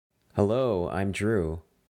Hello, I'm Drew,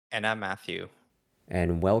 And I'm Matthew.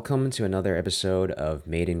 and welcome to another episode of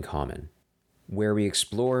Made in Common, where we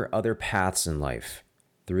explore other paths in life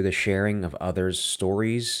through the sharing of others'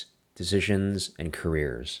 stories, decisions, and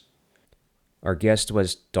careers. Our guest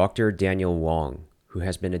was Dr. Daniel Wong, who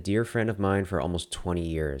has been a dear friend of mine for almost 20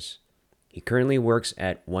 years. He currently works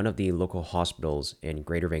at one of the local hospitals in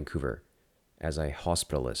Greater Vancouver as a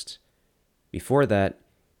hospitalist. Before that,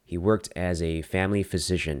 he worked as a family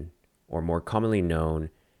physician, or more commonly known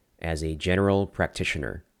as a general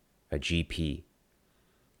practitioner, a GP.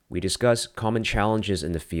 We discuss common challenges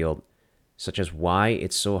in the field, such as why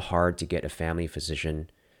it's so hard to get a family physician,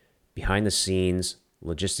 behind the scenes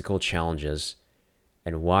logistical challenges,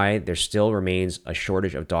 and why there still remains a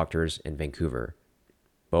shortage of doctors in Vancouver,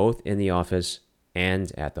 both in the office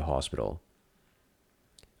and at the hospital.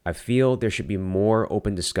 I feel there should be more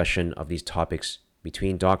open discussion of these topics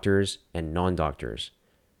between doctors and non doctors,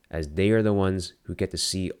 as they are the ones who get to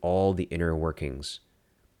see all the inner workings,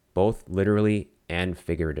 both literally and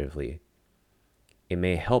figuratively. It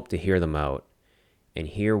may help to hear them out and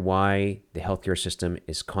hear why the healthcare system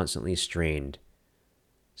is constantly strained.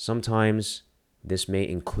 Sometimes this may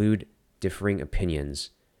include differing opinions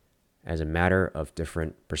as a matter of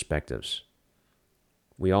different perspectives.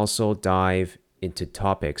 We also dive into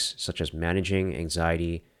topics such as managing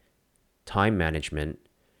anxiety, time management,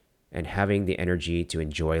 and having the energy to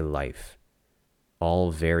enjoy life. All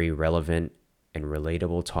very relevant and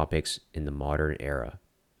relatable topics in the modern era.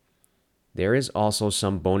 There is also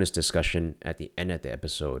some bonus discussion at the end of the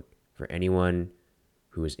episode for anyone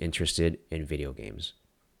who is interested in video games.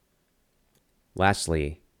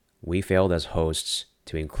 Lastly, we failed as hosts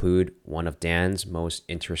to include one of Dan's most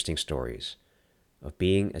interesting stories of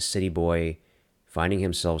being a city boy, finding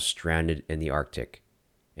himself stranded in the Arctic,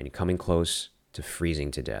 and coming close to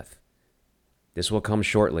freezing to death. This will come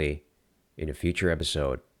shortly in a future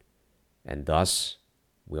episode, and thus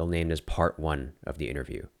we'll name this part one of the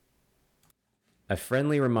interview. A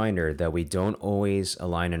friendly reminder that we don't always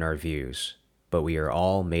align in our views, but we are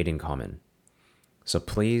all made in common. So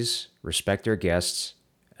please respect our guests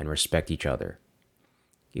and respect each other.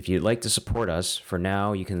 If you'd like to support us, for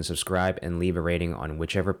now you can subscribe and leave a rating on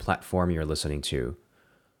whichever platform you're listening to.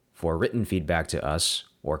 For written feedback to us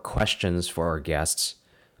or questions for our guests,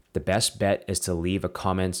 the best bet is to leave a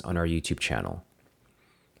comment on our YouTube channel.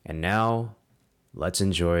 And now, let's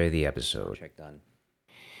enjoy the episode. Check done.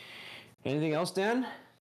 Anything else, Dan?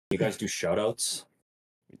 You guys do shout outs?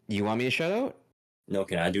 You want me to shout out? No,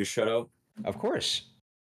 can I do a shout out? Of course.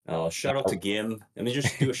 Shout out to Gim. Let me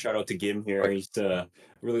just do a shout out to Gim here. He's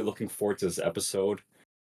really looking forward to this episode.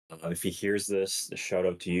 If he hears this, a shout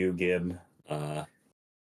out to you, Gim.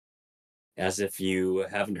 As if you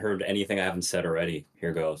haven't heard anything I haven't said already.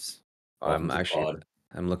 Here goes. Welcome to the pod.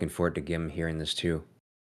 I'm looking forward to Gim hearing this too.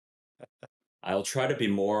 I'll try to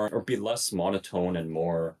be less monotone and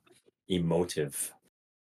more emotive.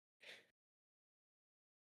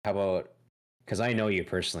 How about, because I know you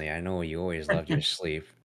personally, I know you always loved your sleep.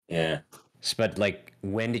 Yeah. But like,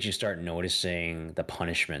 when did you start noticing the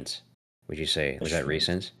punishment? Would you say was that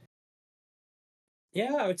recent?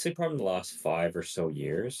 Yeah, I would say probably in the last 5 or so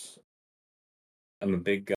years. I'm a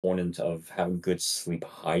big proponent of having good sleep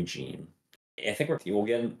hygiene. I think we'll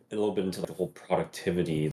get a little bit into the whole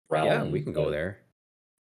productivity Yeah, we realm, can go but there.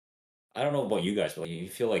 I don't know about you guys, but you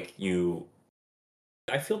feel like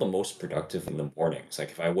I feel the most productive in the mornings.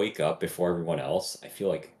 Like if I wake up before everyone else, I feel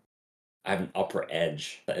like I have an upper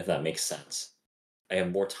edge, if that makes sense. I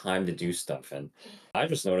have more time to do stuff. And I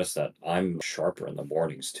just noticed that I'm sharper in the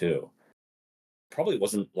mornings too. Probably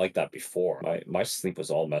wasn't like that before. My sleep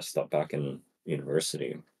was all messed up back in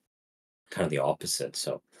university, kind of the opposite.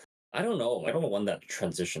 So I don't know. I don't know when that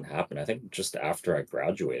transition happened. I think just after I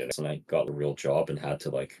graduated and I got a real job and had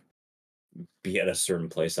to like be at a certain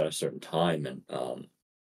place at a certain time. And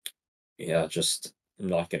yeah, just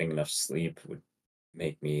not getting enough sleep would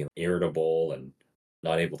make me irritable and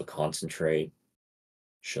not able to concentrate,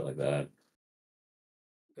 shit like that.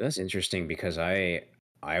 That's interesting because I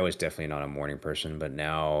was definitely not a morning person, but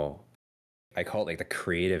now I call it like the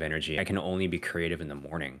creative energy. I can only be creative in the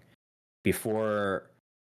morning. Before,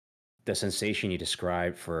 the sensation you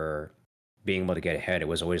described for being able to get ahead, it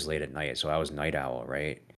was always late at night. So I was night owl,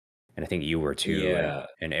 right? And I think you were too, Yeah.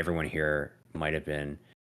 and everyone here might have been.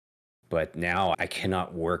 But now I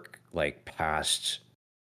cannot work like past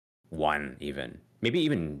one, even maybe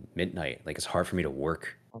even midnight. Like it's hard for me to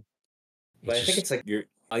work. But It's I think just it's like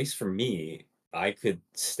at least for me, I could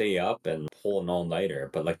stay up and pull an all nighter,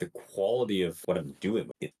 but like the quality of what I'm doing,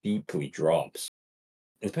 it deeply drops.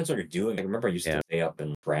 It depends on what you're doing. I remember I used yeah. to stay up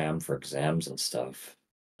and cram for exams and stuff.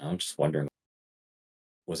 I'm just wondering,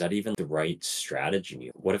 was that even the right strategy?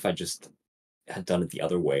 What if I just had done it the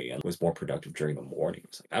other way and was more productive during the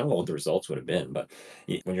mornings? Like, I don't know what the results would have been, but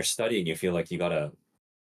when you're studying, you feel like you gotta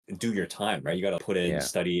do your time, right? You gotta put in, Yeah.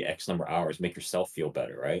 study X number of hours, make yourself feel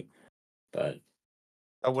better, right? But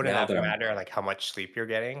But wouldn't now that that I'm, matter, like, how much sleep you're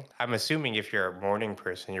getting? I'm assuming if you're a morning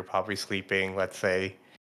person, you're probably sleeping, let's say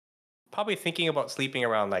probably thinking about sleeping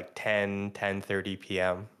around, like, 10:30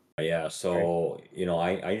 PM, yeah, right? so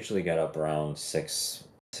I usually get up around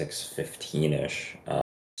 6:15 ish.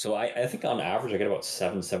 So I think on average I get about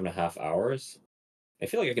 7.5 hours. I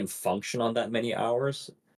feel like I can function on that many hours,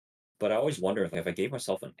 but I always wonder if I gave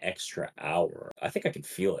myself an extra hour, I think I can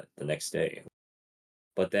feel it the next day.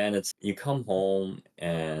 But then it's you come home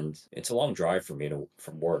and it's a long drive for me to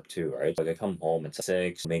from work too, right? Like I come home at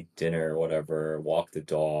 6, make dinner, whatever, walk the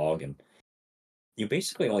dog, and you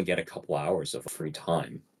basically only get a couple hours of free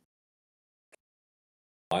time.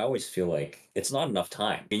 I always feel like it's not enough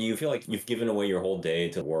time. And you feel like you've given away your whole day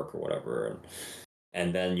to work or whatever,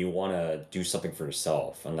 and then you want to do something for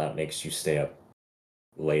yourself, and that makes you stay up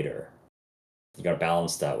later. You got to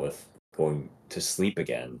balance that with going to sleep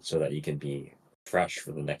again so that you can be fresh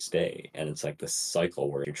for the next day. And it's like this cycle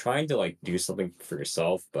where you're trying to like do something for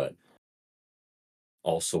yourself, but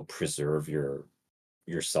also preserve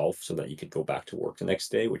yourself so that you could go back to work the next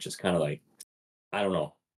day, which is kind of like, I don't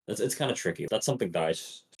know. It's kind of tricky. That's something that I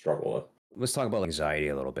struggle with. Let's talk about anxiety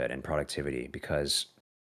a little bit and productivity because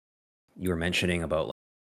you were mentioning about like,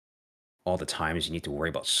 all the times you need to worry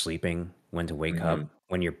about sleeping, when to wake up, Hmm.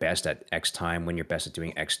 when you're best at X time, when you're best at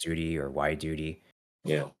doing X duty or Y duty.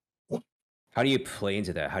 Yeah. How do you play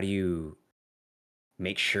into that? How do you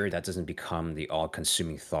make sure that doesn't become the all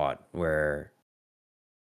consuming thought where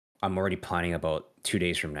I'm already planning about 2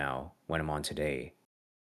 days from now when I'm on today?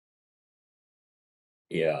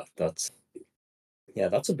 Yeah. That's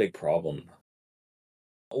a big problem.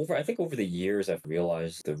 I think over the years, I've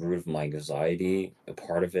realized the root of my anxiety, a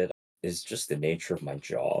part of it is just the nature of my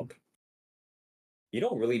job. You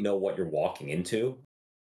don't really know what you're walking into.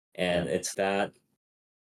 Yeah. And it's that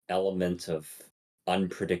element of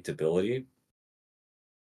unpredictability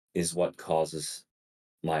is what causes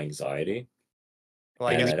my anxiety. Well,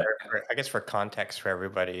 I And guess I don't, for context for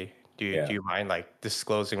everybody, do yeah, you mind, like,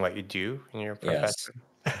 disclosing what you do in your yes.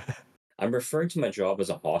 profession? I'm referring to my job as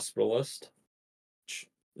a hospitalist. Which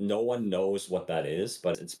no one knows what that is,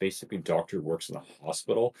 but it's basically doctor who works in a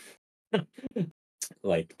hospital,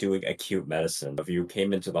 like doing acute medicine. If you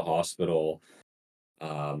came into the hospital,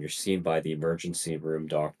 you're seen by the emergency room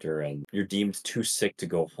doctor and you're deemed too sick to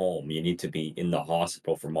go home. You need to be in the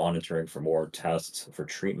hospital for monitoring, for more tests, for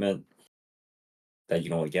treatment that you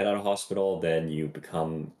can only get at a hospital. Then you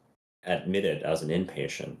become admitted as an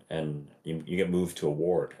inpatient and you get moved to a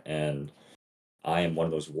ward. And I am one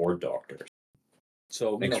of those ward doctors.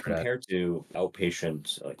 So, Thanks for that. compared to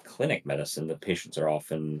outpatient like clinic medicine, the patients are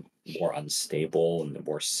often more unstable and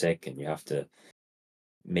more sick, and you have to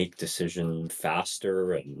make decisions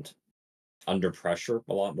faster and under pressure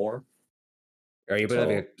a lot more. Are you able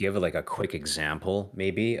to So, give like a quick example,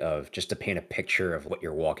 maybe, of just to paint a picture of what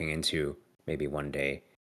you're walking into maybe one day?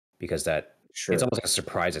 Because it's sure, almost like a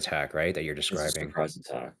surprise attack, right? That you're it's a describing. surprise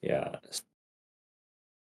attack. Yeah.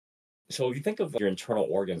 So, if you think of your internal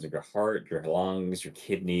organs, like your heart, your lungs, your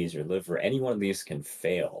kidneys, your liver, any one of these can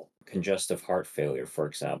fail. Congestive heart failure, for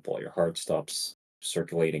example, your heart stops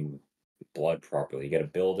circulating blood properly. You get a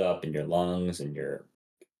buildup in your lungs and you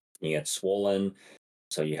get swollen,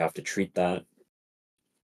 so you have to treat that.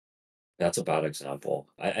 That's a bad example.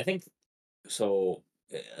 I think so.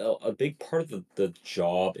 A big part of the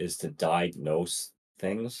job is to diagnose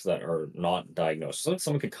things that are not diagnosed. So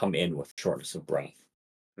someone could come in with shortness of breath,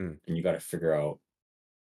 Mm. and you got to figure out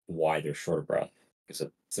why they're short of breath. Is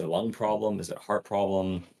it a lung problem? Is it a heart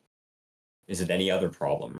problem? Is it any other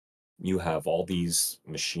problem? You have all these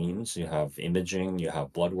machines. You have imaging. You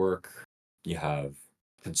have blood work. You have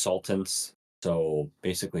consultants. So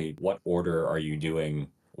basically, what order are you doing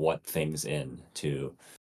what things in to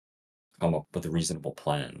come up with a reasonable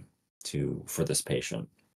plan to for this patient?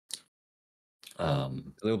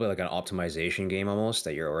 Um, A little bit like an optimization game almost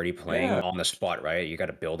that you're already playing yeah, on the spot, right? You got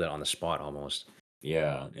to build it on the spot almost.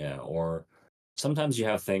 yeah, yeah. Or sometimes you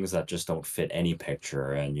have things that just don't fit any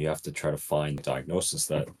picture, and you have to try to find a diagnosis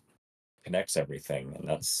that connects everything. And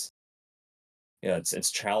that's yeah,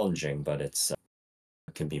 it's challenging, but it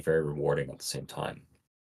can be very rewarding at the same time.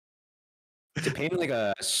 To paint like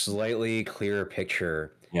a slightly clearer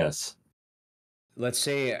picture, Yes. let's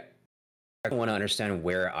say I want to understand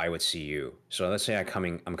where I would see you. So let's say I'm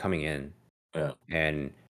coming in Yeah.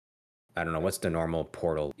 and I don't know, what's the normal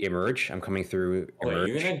portal? Emerge? I'm coming through Okay,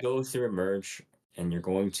 you're Emerge. gonna go through Emerge and you're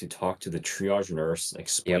going to talk to the triage nurse,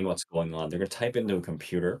 explain Yep. what's going on. They're gonna type into a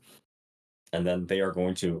computer and then they are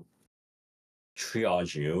going to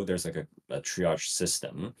triage you. There's like a triage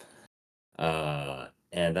system.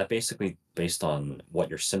 And that basically, based on what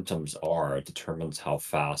your symptoms are, determines how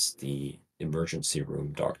fast the emergency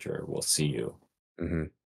room doctor will see you. Hmm.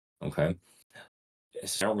 Okay.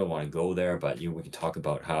 So I don't really want to go there, but we can talk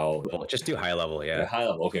about how. Well, just do high level, Yeah, yeah. high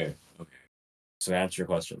level. Okay. Okay. So to answer your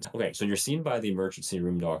questions. Okay, so you're seen by the emergency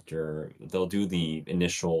room doctor. They'll do the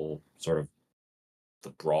initial sort of the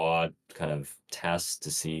broad kind of test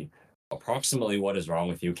to see approximately what is wrong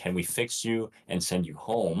with you. Can we fix you and send you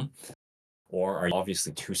home? Or are you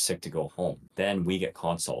obviously too sick to go home? Then we get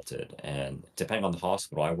consulted. And depending on the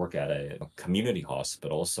hospital, I work at a community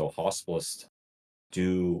hospital. So hospitalists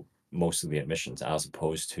do most of the admissions as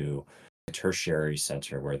opposed to a tertiary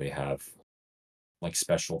center where they have like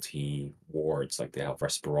specialty wards, like they have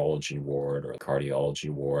respirology ward or cardiology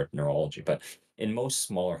ward, neurology. But in most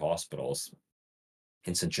smaller hospitals,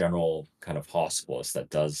 it's a general kind of hospitalist that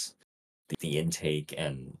does the intake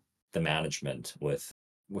and the management with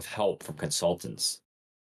help from consultants.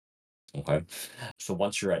 Okay. So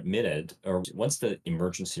once you're admitted, or once the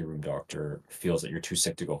emergency room doctor feels that you're too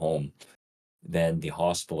sick to go home, then the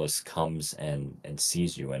hospitalist comes and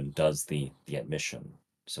sees you and does the admission.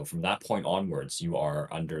 So from that point onwards, you are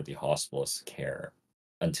under the hospitalist's care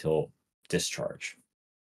until discharge.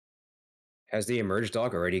 Has the Emerge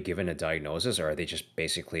doc already given a diagnosis, or are they just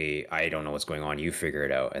basically, I don't know what's going on, you figure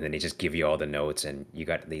it out, and then they just give you all the notes, and you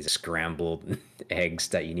got these scrambled eggs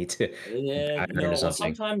that you need to batter into No, well,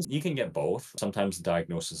 something? sometimes you can get both. Sometimes the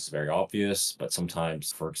diagnosis is very obvious, but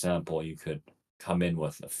sometimes, for example, you could come in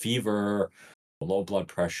with a fever, low blood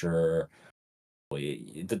pressure.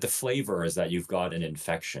 The flavor is that you've got an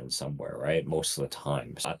infection somewhere, right? Most of the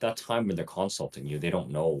time. So at that time when they're consulting you, they don't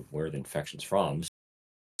know where the infection's from.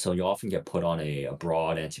 So you often get put on a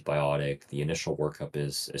broad antibiotic. The initial workup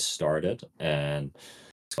is started, and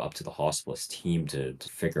it's up to the hospitalist team to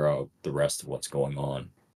figure out the rest of what's going on.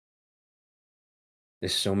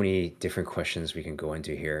 There's so many different questions we can go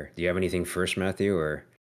into here. Do you have anything first, Matthew, or?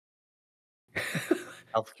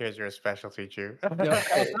 Healthcare is your specialty, Drew. No,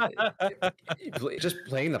 just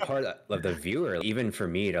playing the part of the viewer. Even for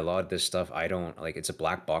me, a lot of this stuff, I don't like. It's a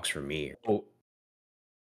black box for me. Oh,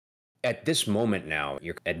 at this moment now,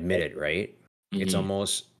 you're admitted, right? It's Hmm.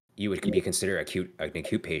 almost you would be considered an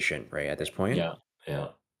acute patient, right? At this point, Yeah, yeah.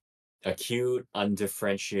 Acute,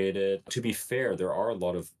 undifferentiated. To be fair, there are a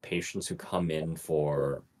lot of patients who come in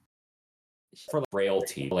for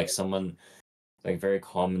frailty, like someone like very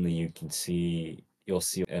commonly you'll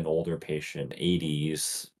see an older patient,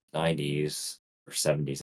 80s, 90s, or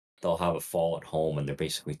 70s. They'll have a fall at home and they're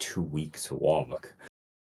basically too weak to walk.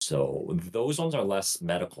 So those ones are less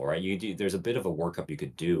medical, right? There's a bit of a workup you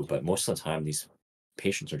could do, but most of the time these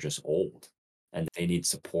patients are just old and they need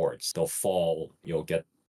supports. They'll fall, they'll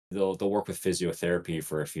work with physiotherapy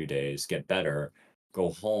for a few days, get better,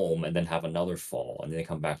 go home and then have another fall and they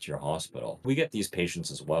come back to your hospital. We get these patients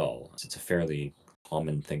as well. It's a fairly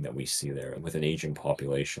common thing that we see there with an aging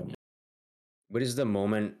population. what is the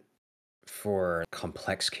moment for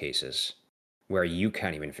complex cases where you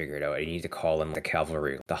can't even figure it out? And you need to call in the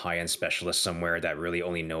cavalry, the high-end specialist somewhere that really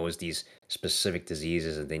only knows these specific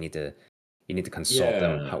diseases, and you need to consult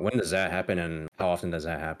them. Yeah, When does that happen, and how often does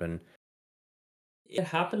that happen? it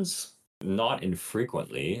happens not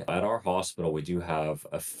infrequently. At our hospital, we do have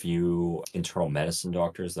a few internal medicine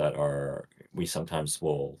doctors we sometimes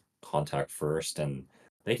will contact first, and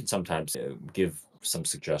they can sometimes give some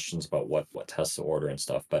suggestions about what tests to order and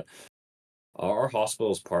stuff. But our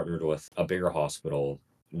hospital is partnered with a bigger hospital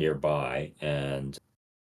nearby, and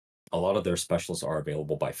a lot of their specialists are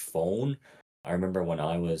available by phone. I remember when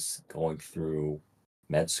I was going through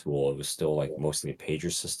med school, it was still like mostly a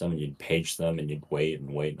pager system. You'd page them and you'd wait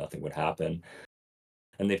and wait, nothing would happen.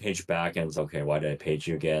 And they page back and it's okay, why did I page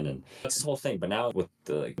you again? And that's the whole thing. But now with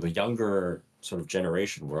the younger sort of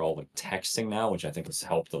generation, we're all like texting now, which I think has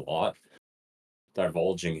helped a lot.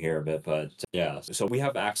 Divulging here a bit, but yeah. So we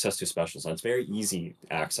have access to specialists, and it's very easy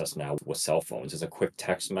access now with cell phones. It's a quick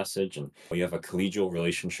text message, and you have a collegial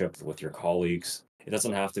relationship with your colleagues. It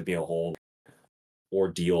doesn't have to be a whole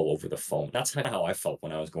ordeal over the phone. That's how I felt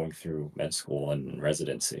when I was going through med school and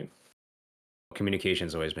residency.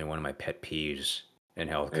 Communication's always been one of my pet peeves in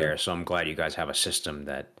Yeah, healthcare, so I'm glad you guys have a system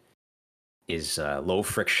that is low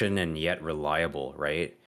friction and yet reliable,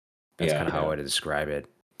 right? That's yeah, kind of how yeah, I would describe it.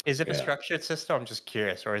 Is it a yeah. structured system? I'm just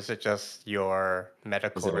curious, or is it just your Is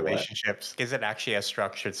medical it a what? relationships? Is it actually a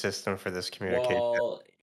structured system for this communication? Well,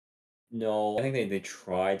 No, I think they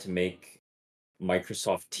tried to make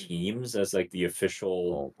Microsoft Teams as like the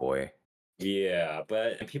official. Oh boy. Yeah,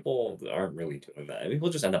 but people aren't really doing that. People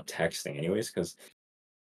just end up texting anyways because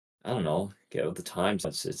I don't know, get with the times.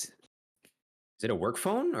 Is it a work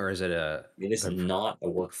phone or is it a It is like not a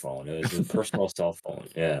work phone. It is a personal cell phone.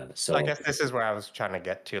 Yeah. I So guess this is where I was trying to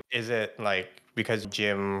get to. Is it like because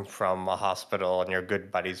Jim from a hospital and you're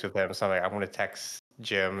good buddies with him, so I'm like, I'm going to text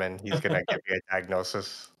Jim and he's going to give me a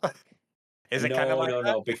diagnosis? Is it kind of no, like no,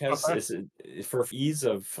 that? no, because for ease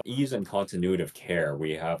and continuity of care,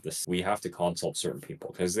 we have to consult certain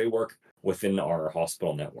people because they work within our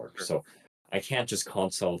hospital network. Sure. So I can't just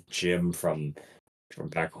consult Jim from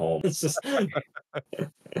back home. It's just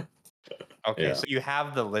Okay, yeah. so you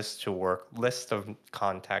have the list of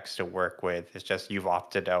contacts to work with. It's just you've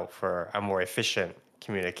opted out for a more efficient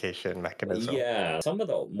communication mechanism. Yeah, some of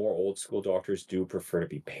the more old school doctors do prefer to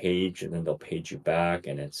be paged and then they'll page you back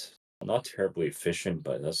and it's not terribly efficient,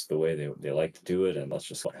 but that's the way they like to do it and that's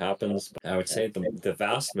just what happens. But I would say the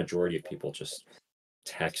vast majority of people just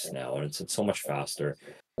text now and it's so much faster.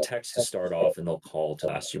 Text to start off and they'll call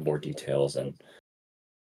to ask you more details and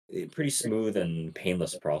pretty smooth and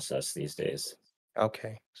painless process these days.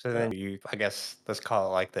 Okay, so Yeah. then I guess, let's call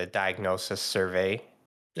it like the diagnosis survey.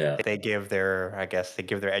 Yeah. I guess they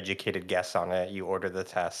give their educated guess on it. You order the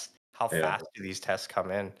test. How Yeah. fast do these tests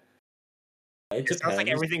come in? It It sounds like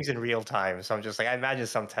depends. everything's in real time. So I'm just like, I imagine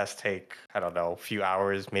some tests take, I don't know, a few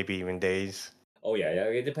hours, maybe even days. Oh yeah, yeah.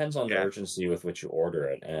 It depends on the Yeah. urgency with which you order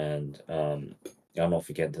it, and I don't know if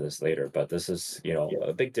we get into this later, but this is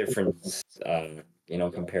a big difference,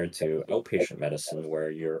 compared to outpatient medicine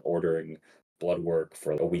where you're ordering blood work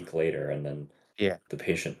for a week later, and then Yeah. the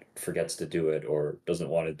patient forgets to do it or doesn't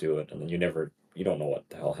want to do it, and then you don't know what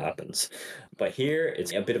the hell happens. But here,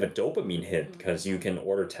 it's a bit of a dopamine hit because you can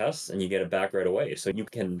order tests and you get it back right away, so you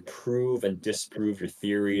can prove and disprove your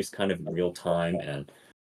theories kind of in real time and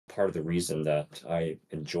part of the reason that I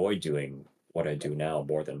enjoy doing what I do now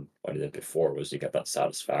more than what I did before was you get that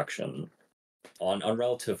satisfaction on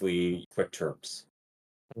relatively quick terms.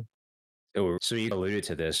 so you alluded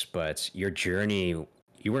to this, but your journey,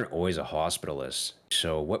 you weren't always a hospitalist.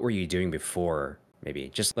 So what were you doing before? Maybe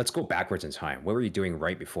just let's go backwards in time. What were you doing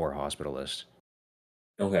right before hospitalist?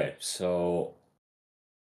 Okay, so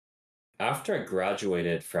after I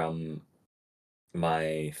graduated from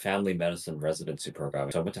my family medicine residency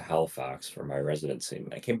program, so I went to Halifax for my residency.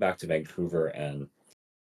 And I came back to Vancouver and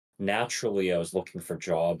naturally I was looking for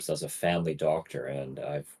jobs as a family doctor and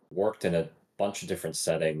I've worked in a bunch of different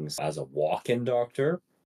settings as a walk-in doctor,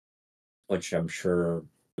 which I'm sure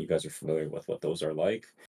you guys are familiar with what those are like.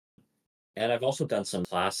 And I've also done some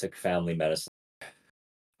classic family medicine.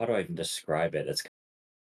 How do I even describe it? It's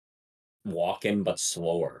walk in, but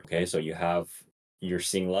slower. Okay. So you're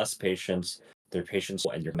seeing less patients, they're patients,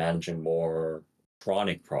 and you're managing more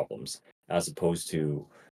chronic problems as opposed to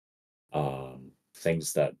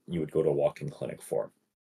things that you would go to a walk in clinic for.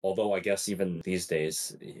 Although I guess even these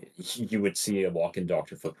days, you would see a walk in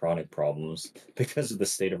doctor for chronic problems because of the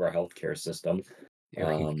state of our healthcare system. Yeah,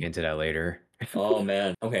 we can get Um, into that later. Oh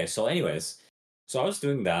man. Okay, so anyways, so I was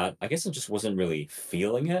doing that. I guess I just wasn't really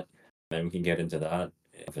feeling it. And we can get into that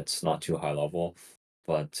if it's not too high level.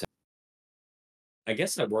 But I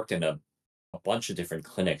guess I worked in a bunch of different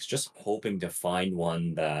clinics, just hoping to find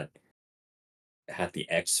one that had the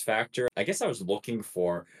X factor. I guess I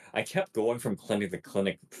kept going from clinic to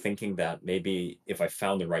clinic thinking that maybe if I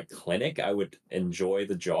found the right clinic, I would enjoy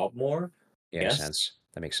the job more. Yeah, makes Yes. sense.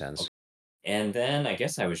 That makes sense. And then I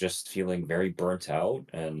guess I was just feeling very burnt out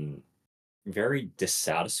and very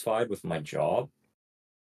dissatisfied with my job.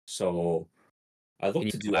 So I Can looked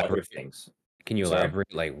you to do other elaborate? things. Can you Sorry?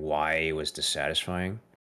 elaborate like why it was dissatisfying?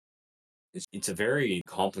 It's a very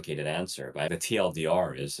complicated answer, but the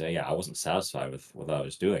TLDR is yeah, I wasn't satisfied with what I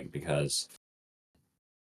was doing because,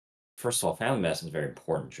 first of all, family medicine is a very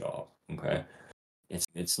important job. Okay.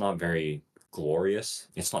 It's not very glorious,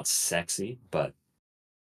 it's not sexy, but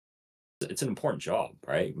it's an important job,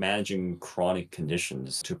 right? Managing chronic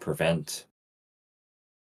conditions to prevent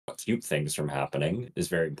acute things from happening is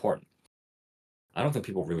very important. I don't think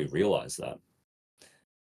people really realize that.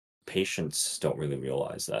 Patients don't really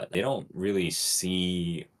realize that. They don't really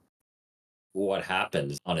see what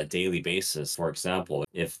happens on a daily basis. For example,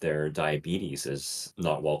 if their diabetes is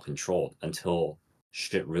not well controlled until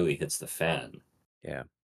shit really hits the fan. Yeah.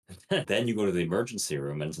 Then you go to the emergency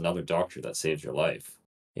room and it's another doctor that saves your life.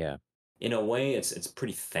 Yeah. In a way, it's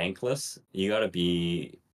pretty thankless. You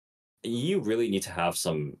really need to have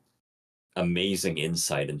some amazing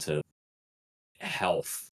insight into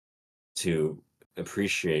health to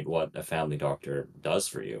appreciate what a family doctor does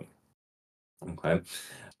for you. Okay.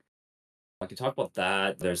 I can talk about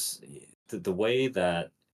that. There's the way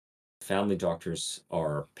that family doctors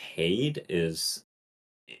are paid is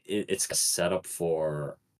it's set up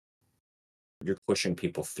for you're pushing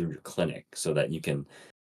people through your clinic so that you can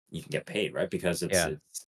get paid, right? Because Yeah.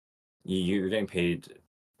 you're getting paid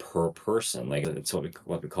per person. Like it's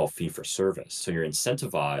what we call fee for service. So you're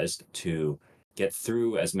incentivized to get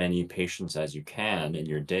through as many patients as you can in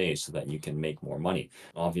your day so that you can make more money.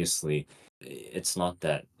 Obviously, it's not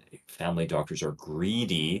that family doctors are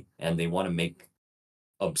greedy and they want to make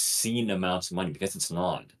obscene amounts of money because it's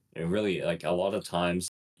not. It really, like a lot of times,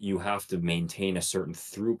 you have to maintain a certain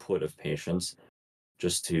throughput of patients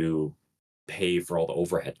just to pay for all the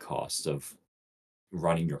overhead costs of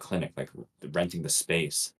running your clinic, like renting the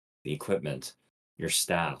space, the equipment, your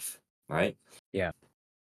staff, right? Yeah.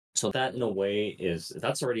 So that in a way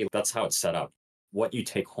that's how it's set up. What you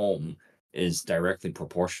take home is directly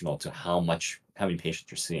proportional to how many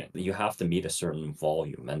patients you're seeing. You have to meet a certain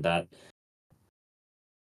volume, and that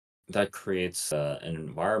creates an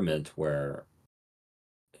environment where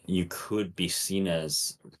you could be seen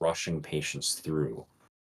as rushing patients through,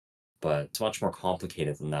 but it's much more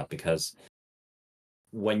complicated than that because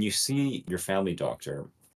when you see your family doctor,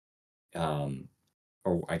 um,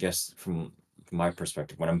 or I guess from my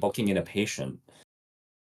perspective, when I'm booking in a patient,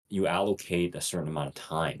 you allocate a certain amount of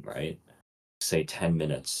time, right? Say 10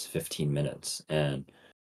 minutes, 15 minutes, and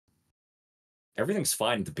everything's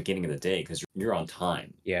fine at the beginning of the day because you're on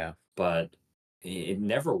time. Yeah. But it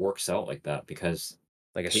never works out like that because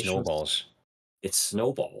Like it patients, snowballs. it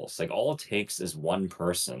snowballs. Like all it takes is one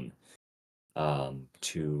person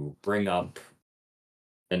to bring up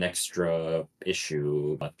an extra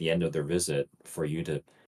issue at the end of their visit for you to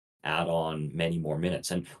add on many more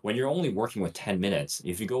minutes. And when you're only working with 10 minutes,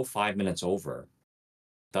 if you go 5 minutes over,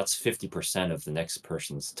 that's 50% of the next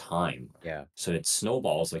person's time. Yeah. So it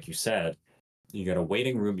snowballs, like you said. You got a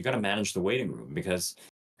waiting room, you got to manage the waiting room because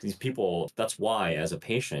these people, that's why, as a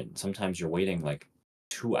patient, sometimes you're waiting like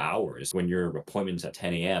 2 hours when your appointment's at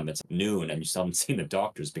 10 a.m. It's noon and you still haven't seen the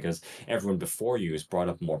doctors because everyone before you has brought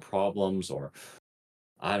up more problems or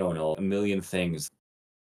I don't know, a million things.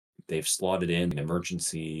 They've slotted in an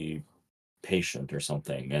emergency patient or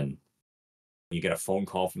something and you get a phone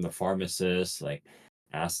call from the pharmacist like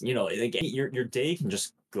ask like your day can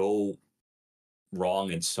just go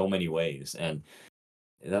wrong in so many ways and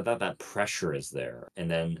that pressure is there and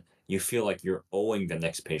then you feel like you're owing the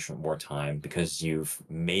next patient more time because you've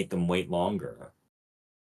made them wait longer,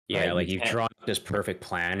 Yeah, right? You like you've can't. drawn up this perfect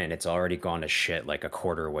plan and it's already gone to shit like a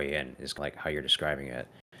quarter way in, is like how you're describing it.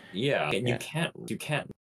 Yeah, and Yeah. you can't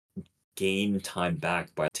gain time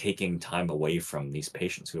back by taking time away from these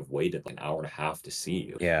patients who have waited like an hour and a half to see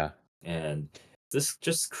you. Yeah. And this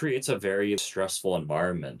just creates a very stressful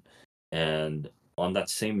environment. And on that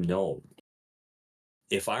same note,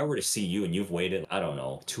 if I were to see you and you've waited, I don't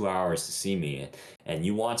know, 2 hours to see me, and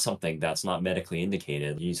you want something that's not medically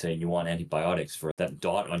indicated, you say you want antibiotics for that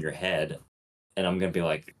dot on your head, and I'm going to be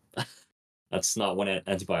like, that's not what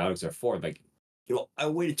antibiotics are for. Like, I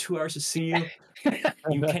waited 2 hours to see you.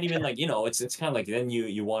 You can't even like, it's kind of like then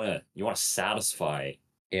you want to satisfy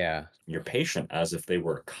Yeah. your patient as if they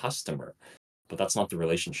were a customer. But that's not the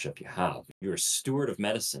relationship you have. You're a steward of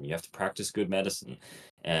medicine. You have to practice good medicine.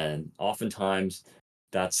 And oftentimes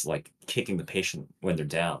that's like kicking the patient when they're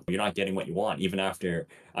down. You're not getting what you want, even after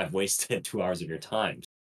I've wasted 2 hours of your time.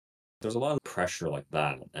 There's a lot of pressure like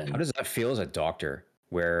that. How And does that feel as a doctor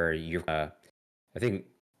where I think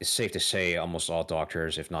it's safe to say almost all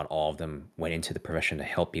doctors, if not all of them, went into the profession to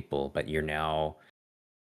help people, but you're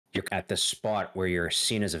at the spot where you're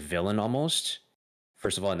seen as a villain almost.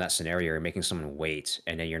 First of all, in that scenario, you're making someone wait,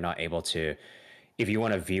 and then you're not able to, if you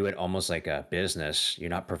want to view it almost like a business, you're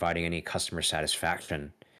not providing any customer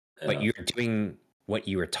satisfaction, but uh, you're doing what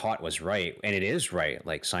you were taught was right, and it is right,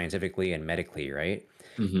 like scientifically and medically, right?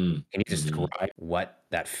 hmm Can you hmm describe what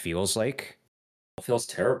that feels like? it feels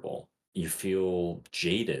terrible. You feel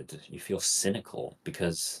jaded. You feel cynical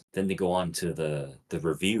because then they go on to the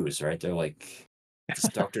reviews, right? They're like, this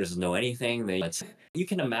doctor doesn't know anything. You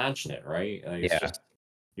can imagine it, right? Like, it's Yeah. just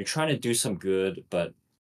you're trying to do some good, but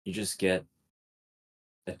you just get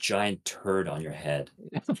a giant turd on your head.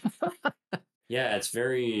 Yeah, it's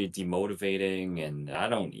very demotivating, and I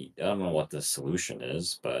don't know what the solution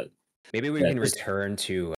is, but Maybe we yeah, can just return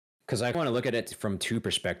to, because I want to look at it from two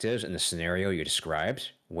perspectives in the scenario you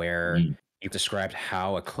described, where mm, you described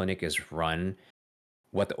how a clinic is run,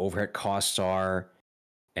 what the overhead costs are,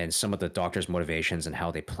 and some of the doctor's motivations and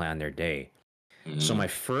how they plan their day. So, my mm,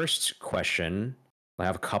 first question, I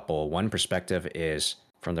have a couple. One perspective is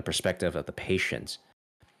from the perspective of the patient.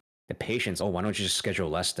 the patients, oh, why don't you just schedule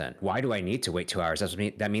less then? Why do I need to wait 2 hours?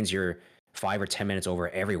 That means you're 5 or 10 minutes over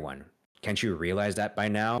everyone. Can't you realize that by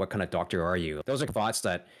now? What kind of doctor are you? Those are thoughts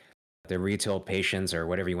that the retail patients or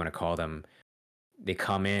whatever you want to call them, they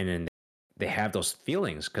come in and they have those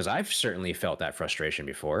feelings because I've certainly felt that frustration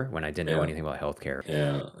before when I didn't know Yeah. anything about healthcare.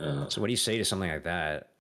 Yeah. Yeah. So what do you say to something like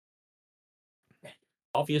that?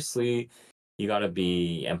 Obviously, you got to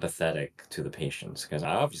be empathetic to the patients because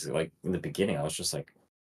I obviously, like in the beginning, I was just like,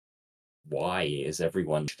 why is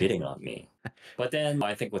everyone shitting on me? But then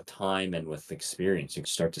I think with time and with experience, you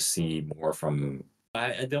start to see more from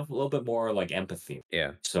a little bit more like empathy.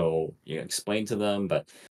 Yeah. So you explain to them, but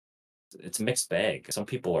it's a mixed bag. Some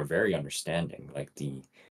people are very understanding, like the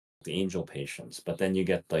angel patients, but then you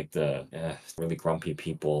get like the really grumpy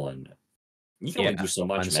people, and you can only do Yeah. so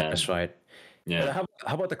much, man. Unsatisfied. Yeah.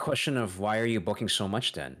 How about the question of why are you booking so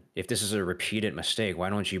much then? If this is a repeated mistake,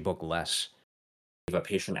 why don't you book less? If a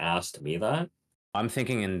patient asked me that, I'm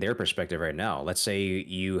thinking in their perspective right now. Let's say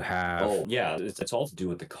you have, oh yeah, it's all to do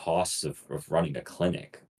with the costs of running a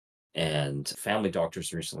clinic. And family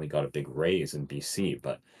doctors recently got a big raise in BC,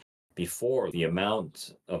 but before the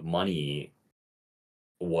amount of money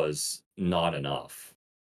was not enough.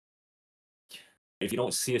 If you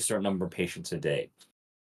don't see a certain number of patients a day,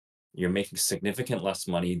 you're making significant less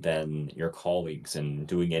money than your colleagues in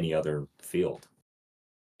doing any other field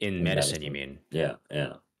in in medicine, you medicine. mean? Yeah,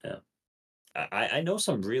 yeah, yeah. I know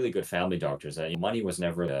some really good family doctors that money was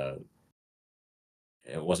never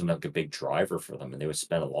it wasn't like a big driver for them, and they would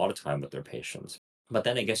spend a lot of time with their patients. But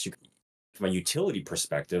then I guess you, from a utility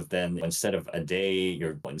perspective, then instead of a day,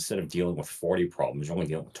 you're instead of dealing with 40 problems, you're only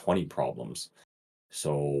dealing with 20 problems.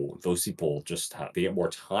 So those people just have they get more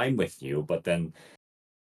time with you, but then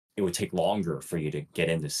it would take longer for you to get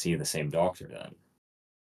in to see the same doctor then.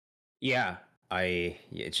 Yeah.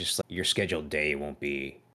 It's just like your scheduled day won't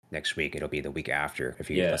be next week. It'll be the week after. If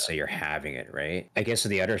you, Yeah. let's say you're having it, right? I guess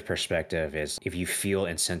the other perspective is if you feel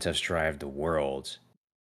incentives drive the world,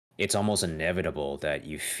 it's almost inevitable that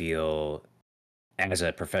you feel as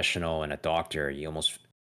a professional and a doctor, you almost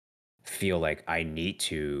feel like I need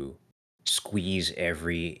to squeeze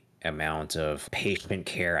every amount of patient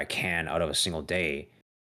care I can out of a single day.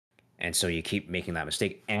 And so you keep making that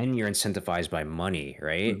mistake and you're incentivized by money,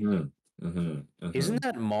 right? Mm-hmm. Mm-hmm. Mm-hmm. Isn't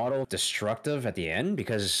that model destructive at the end?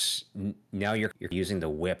 Because now you're using the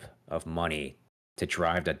whip of money to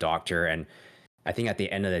drive the doctor. And I think at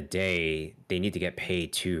the end of the day, they need to get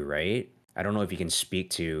paid too, right? I don't know if you can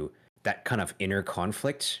speak to that kind of inner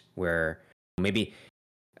conflict where maybe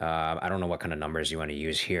I don't know what kind of numbers you want to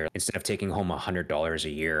use here. Instead of taking home $100 a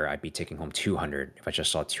year, I'd be taking home 200 if I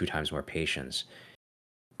just saw 2 times more patients.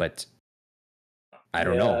 But I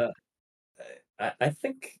don't know. Yeah, I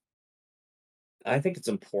think it's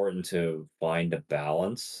important to find a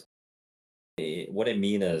balance. What I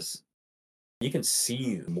mean is you can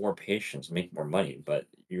see more patients make more money, but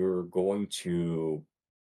you're going to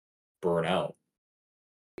burn out.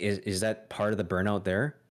 Is that part of the burnout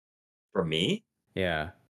there? For me, Yeah.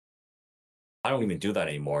 I don't even do that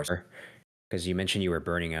anymore. Because you mentioned you were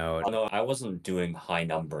burning out. No, I wasn't doing high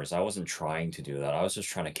numbers. I wasn't trying to do that. I was just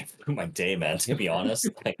trying to get through my day, man, to be honest.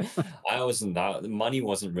 Like I wasn't that money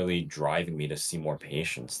wasn't really driving me to see more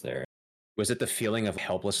patients there. Was it the feeling of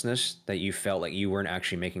helplessness that you felt like you weren't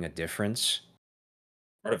actually making a difference?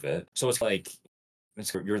 Part of it. So it's like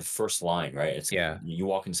you're the first line, right? It's Yeah. you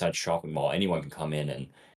walk inside a shopping mall, anyone can come in and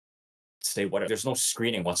say whatever. There's no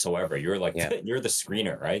screening whatsoever. You're like Yeah. you're the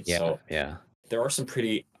screener, right? Yeah. So Yeah. there are some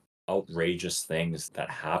pretty outrageous things that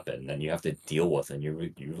happen and you have to deal with, and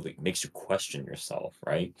you really makes you question yourself,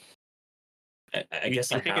 right? I Do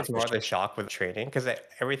guess I you think have it's to more the shock with training? Because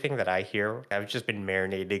everything that I hear, I've just been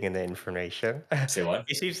marinating in the information. say what?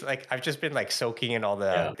 It seems like I've just been like soaking in all the,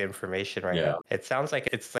 Yeah, the information right yeah, now. It sounds like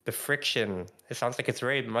it's like the friction. It sounds like it's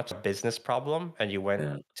very much a business problem, and you went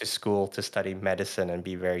yeah. to school to study medicine and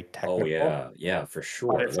be very Oh technical. yeah, yeah, for But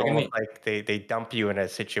sure. it's Like I almost mean, like they dump you in a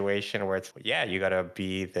situation where it's, yeah, you gotta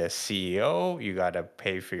be the CEO, you gotta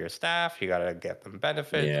pay for your staff, you gotta get them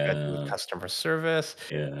benefits, you gotta do yeah, customer service,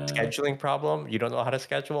 yeah, scheduling problem, you don't know how to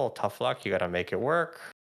schedule, tough luck, you gotta make it work.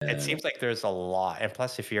 It yeah. seems like there's a lot. And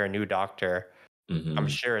plus, if you're a new doctor, I'm Hmm.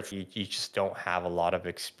 sure you just don't have a lot of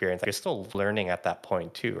experience. You're still learning at that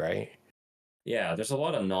point too, right? Yeah, there's a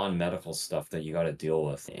lot of non-medical stuff that you got to deal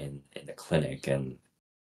with in the clinic, and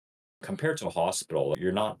compared to a hospital,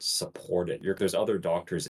 you're not supported. There's other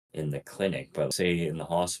doctors in the clinic, but say in the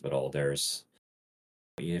hospital, there's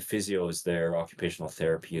physio is there, occupational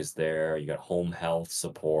therapy is there, you got home health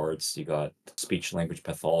supports, you got speech language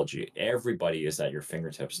pathology. Everybody is at your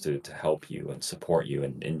fingertips to help you and support you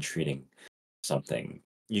in treating something.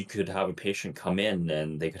 you could have a patient come in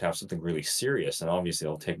and they could have something really serious, and obviously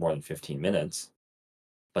it'll take more than 15 minutes.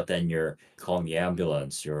 But then you're calling the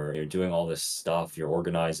ambulance, you're doing all this stuff, you're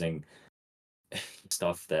organizing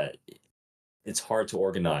stuff that it's hard to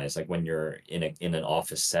organize, like when you're in an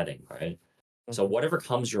office setting, right? So Mhm. whatever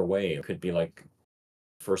comes your way, it could be like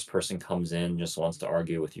first person comes in just wants to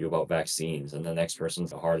argue with you about vaccines, and the next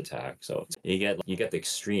person's a heart attack. So you get the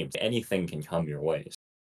extremes. Anything can come your way.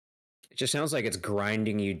 It just sounds like it's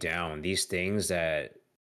grinding you down. These things that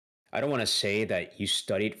I don't want to say that you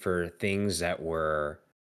studied for things that were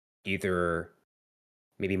either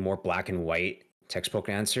maybe more black and white textbook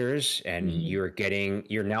answers, and Mhm.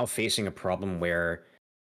 you're now facing a problem where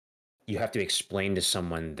you have to explain to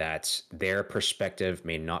someone that their perspective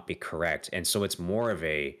may not be correct. And so it's almost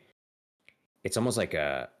like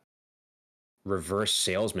a reverse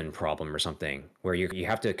salesman problem or something where you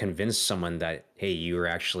have to convince someone that, hey, you're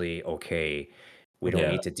actually okay. We don't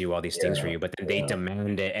Yeah, need to do all these things for yeah, you, but then they yeah.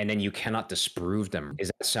 demand it and then you cannot disprove them.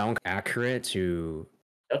 Does that sound accurate to?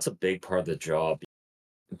 That's a big part of the job.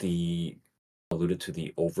 The alluded to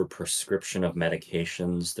the overprescription of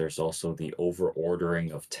medications. There's also the over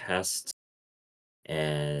ordering of tests,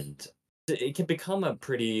 and it can become a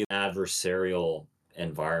pretty adversarial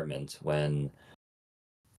environment when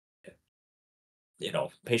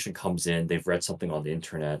patient comes in, they've read something on the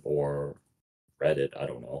internet or Reddit, I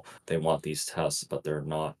don't know. They want these tests, but they're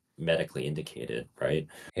not medically indicated, right?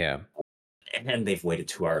 Yeah. And they've waited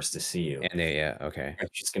 2 hours to see you. Yeah, okay. You're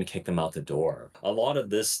just going to kick them out the door. A lot of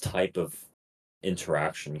this type of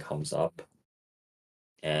interaction comes up,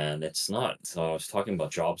 and it's not. So I was talking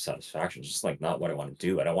about job satisfaction. It's just like not what I want to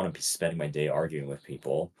do. I don't want to be spending my day arguing with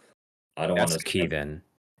people. I don't want That's to the key spend. then.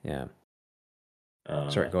 Yeah.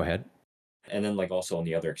 Sorry, Uh, go ahead. and then like also on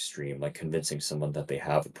the other extreme, like convincing someone that they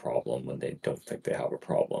have a problem when they don't think they have a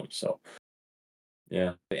problem. So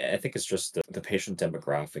yeah, I think it's just the patient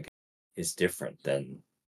demographic is different than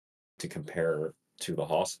to compare to the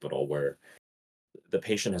hospital where the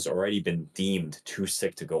patient has already been deemed too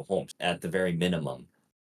sick to go home. At the very minimum,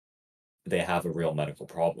 they have a real medical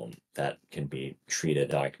problem that can be treated,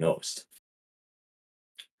 diagnosed.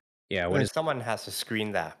 Yeah, And what then is someone has to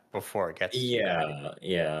screen that before it gets to you guys. Yeah,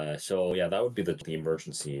 yeah. So yeah, that would be the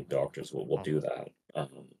emergency doctors will Mm. do that.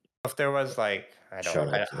 If there was like, I don't,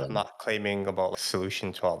 Shout out to I'm them. not claiming about a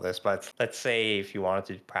solution to all this, but let's say if you wanted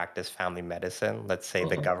to practice family medicine, let's say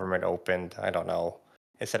the Uh-huh. government opened, I don't know,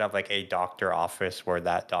 instead of like a doctor office where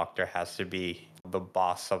that doctor has to be the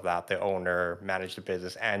boss of that, the owner, manage the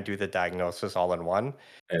business, and do the diagnosis all in one.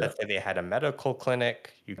 Yeah, Let's say they had a medical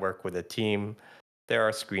clinic, you work with a team, there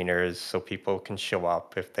are screeners so people can show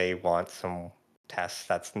up if they want some tests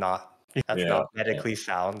that's yeah, not yeah. medically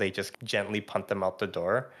sound. They just gently punt them out the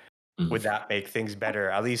door. Would Mhm. that make things better,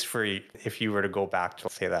 at least for if you were to go back to,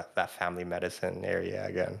 say, that family medicine area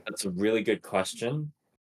again? That's a really good question,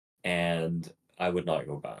 and I would not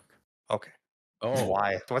go back. Okay. Oh,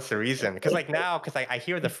 Why? What's the reason? Because like now, because I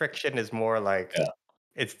hear the friction is more like Yeah,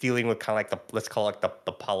 it's dealing with kind of like let's call it the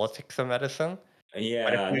politics of medicine. But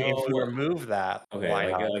yeah. if we No, remove that, okay.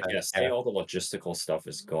 why not Like then? yeah. Yeah. Say all the logistical stuff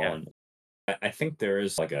is Yeah. gone. I think there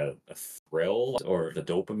is like a thrill or the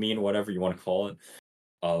dopamine, whatever you want to call it,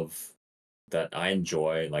 of that I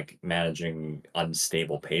enjoy, like managing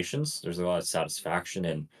unstable patients. There's a lot of satisfaction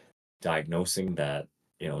in diagnosing that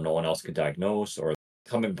no one else could diagnose, or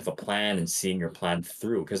coming up with a plan and seeing your plan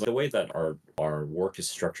through. Because the way that our work is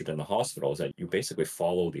structured in the hospital is that you basically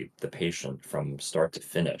follow the patient from start to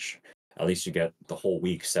finish. At least you get the whole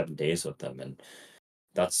week, 7 days with them, and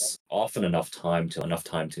that's often enough time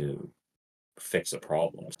to fix a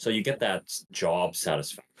problem. So you get that job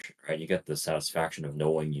satisfaction, right? You get the satisfaction of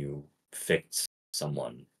knowing you fixed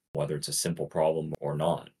someone, whether it's a simple problem or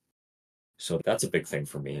not. So that's a big thing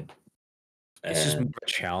for me. it's just more And of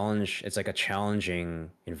a challenge. It's like a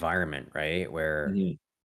challenging environment, right? Where Mhm.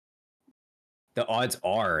 the odds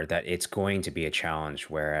are that it's going to be a challenge.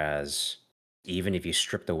 Whereas even if you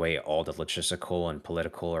stripped away all the logistical and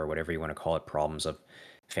political or whatever you want to call it problems of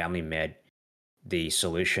family med, the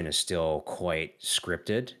solution is still quite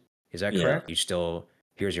scripted. Is that Yeah. correct? You still,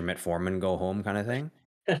 here's your metformin, go home kind of thing?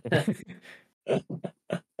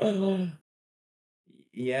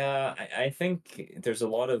 Yeah, I think there's a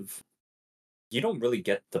lot of you don't really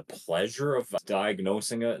get the pleasure of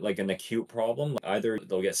diagnosing an acute problem. Either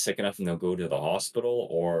they'll get sick enough and they'll go to the hospital,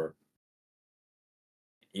 or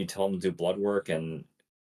you tell them to do blood work and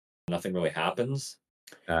nothing really happens.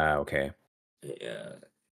 Okay. Yeah,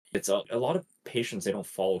 it's a lot of patients, they don't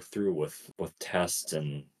follow through with tests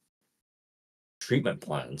and treatment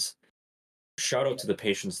plans. Shout out to the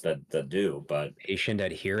patients that do, but Patient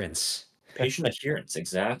adherence. Patient adherence,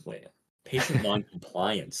 exactly. Patient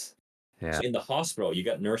non-compliance. Yeah. So in the hospital, you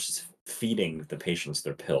got nurses feeding the patients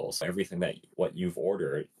their pills. Everything that what you've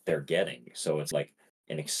ordered, they're getting. So it's like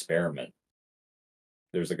an experiment.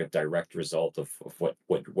 There's like a direct result of what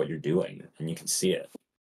you're doing, and you can see it.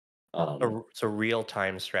 Um, It's a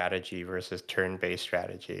real-time strategy versus turn-based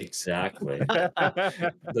strategy. exactly.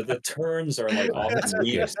 The turns are like That's often a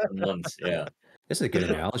good. weeks to months. Yeah, This is a good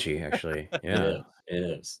analogy, actually. it Yeah. is. It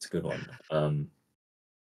is. It's a good one.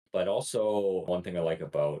 But also one thing I like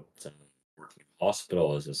about working in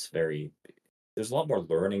hospital is it's very there's a lot more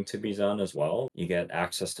learning to be done as well. You get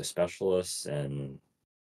access to specialists and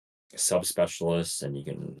subspecialists, and you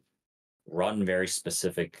can run very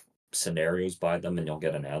specific scenarios by them, and you'll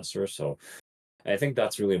get an answer. So I think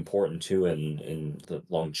that's really important too in the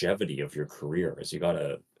longevity of your career. Is you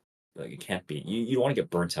gotta like it can't be you don't want to get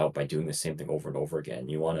burnt out by doing the same thing over and over again.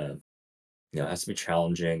 You want to it has to be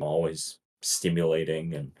challenging, always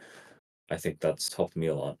stimulating, and I think that's helped me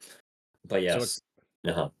a lot. But So yes,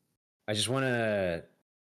 uh I just want to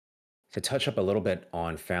touch up a little bit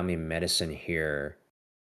on family medicine here.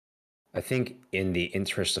 I think in the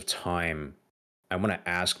interest of time, I want to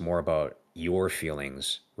ask more about your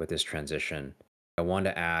feelings with this transition. I want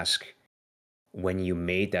to ask when you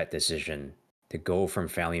made that decision to go from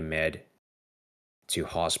family med to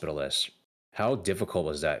hospitalist, how difficult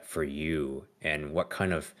was that for you? And what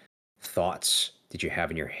kind of thoughts did you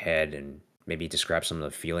have in your head? And maybe describe some of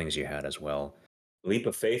the feelings you had as well. leap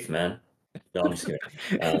of faith, man. No, I'm just kidding.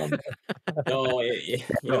 No, Oh,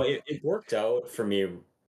 it worked out for me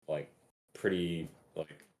like pretty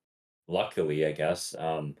like luckily, I guess.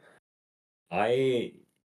 I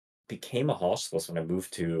became a hospitalist when I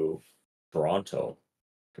moved to Toronto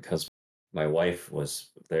because my wife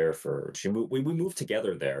was there for she moved we moved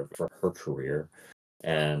together there for her career.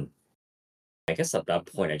 And I guess at that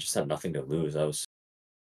point I just had nothing to lose. I was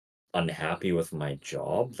unhappy with my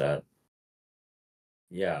job that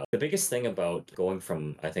yeah. The biggest thing about going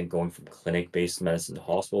from clinic-based medicine to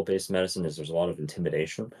hospital-based medicine is there's a lot of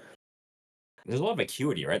intimidation. There's a lot of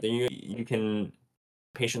acuity, right? That you can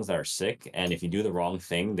patients that are sick, and if you do the wrong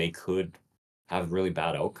thing, they could have really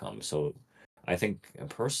bad outcomes. So I think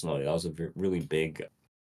personally, that was a really big,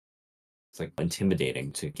 it's like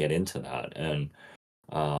intimidating to get into that. And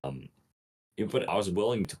um, but I was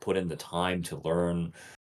willing to put in the time to learn,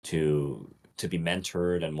 to be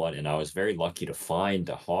mentored and I was very lucky to find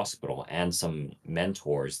a hospital and some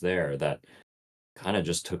mentors there that kind of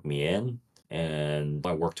just took me in, and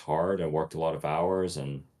I worked hard. I worked a lot of hours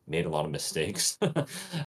and made a lot of mistakes.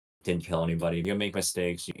 Didn't kill anybody. You're gonna make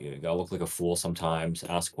mistakes. You gotta look like a fool sometimes,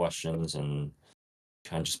 ask questions, and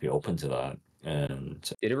kind of just be open to that. And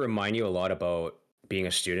did it remind you a lot about being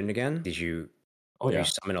a student again? oh Did you yeah,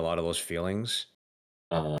 summon a lot of those feelings?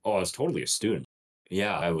 I was totally a student.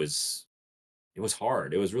 Yeah, I was. It was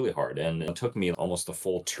hard. It was really hard, and it took me almost the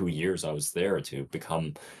full 2 years I was there to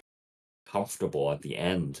become comfortable at the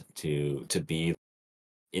end to be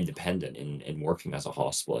independent in working as a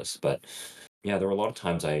hospitalist. But yeah, there were a lot of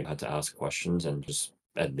times I had to ask questions and just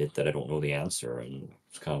admit that I don't know the answer, and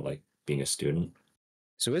it's kind of like being a student.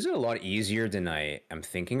 So is it a lot easier than I am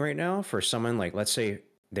thinking right now for someone like, let's say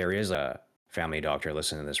there is a family doctor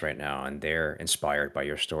listening to this right now and they're inspired by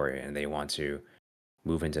your story and they want to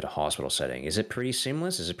move into the hospital setting? Is it pretty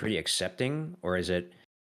seamless? Is it pretty accepting? Or is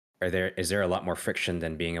there a lot more friction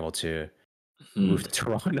than being able to Hmm. move to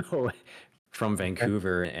Toronto from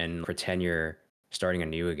Vancouver and pretend you're starting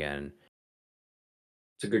anew again?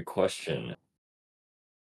 It's a good question.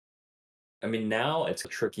 I mean, now it's a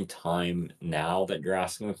tricky time now that you're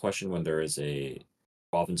asking the question when there is a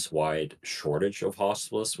province-wide shortage of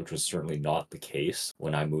hospitalists, which was certainly not the case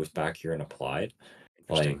when I moved back here and applied.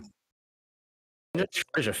 Like Interesting. There's a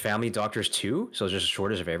shortage of family doctors too, so there's just a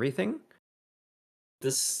shortage of everything.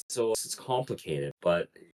 so it's complicated, but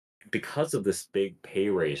because of this big pay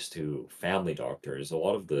raise to family doctors, a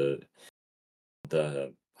lot of the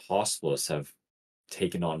hospitalists have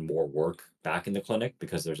taken on more work back in the clinic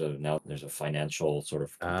because there's a financial sort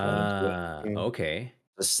of component to it. Ah, Mm. okay.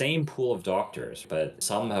 The same pool of doctors, but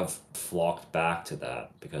some have flocked back to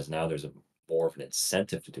that because now there's a more of an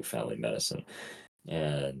incentive to do family medicine.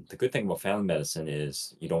 And the good thing about family medicine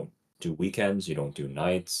is you don't do weekends, you don't do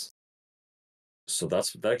nights. So that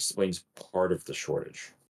explains part of the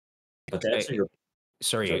shortage. But to answer your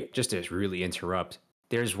sorry, Sorry, just to really interrupt.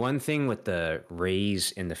 There's one thing with the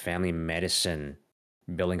raise in the family medicine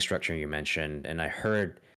billing structure you mentioned, and I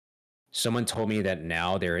heard someone told me that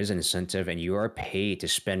now there is an incentive and you are paid to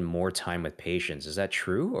spend more time with patients. Is that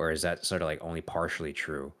true, or is that sort of like only partially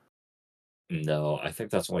true? no, I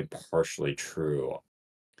think that's only partially true.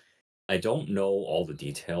 I don't know all the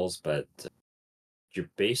details, but you're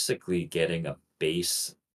basically getting a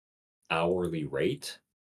base hourly rate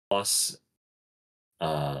plus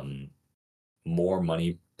um more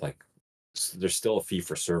money. Like there's still a fee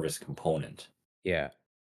for service component. Yeah.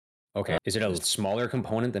 Okay. Is it a Just smaller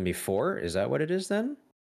component than before? Is that what it is then?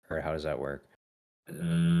 Or how does that work?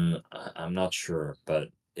 I'm not sure, but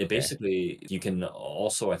it Okay. basically you can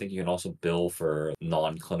also I think you can also bill for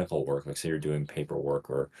non-clinical work, like say you're doing paperwork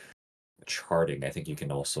or charting. I think you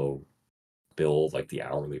can also bill like the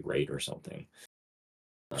hourly rate or something.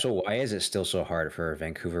 So why is it still so hard for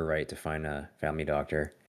Vancouver Right to find a family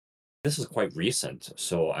doctor? This is quite recent,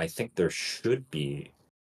 so I think there should be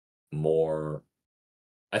more.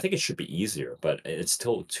 I think it should be easier, but it's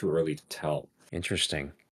still too early to tell.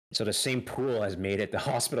 Interesting. So the same pool has made it the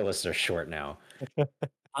hospitalists are short now.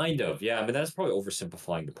 Kind of, yeah. I mean, that's probably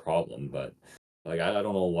oversimplifying the problem, but like I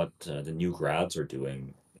don't know what the new grads are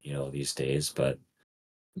doing, these days. But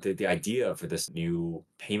the idea for this new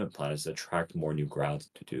payment plan is to attract more new grads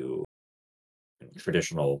to do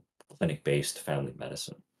traditional clinic-based family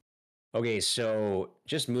medicine. Okay, so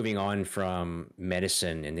just moving on from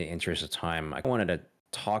medicine in the interest of time, I wanted to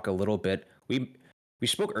talk a little bit. We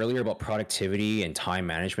spoke earlier about productivity and time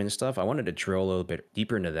management and stuff. I wanted to drill a little bit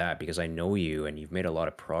deeper into that because I know you and you've made a lot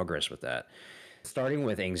of progress with that. Starting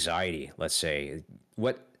with anxiety, let's say,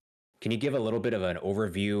 what can you give a little bit of an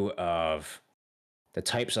overview of the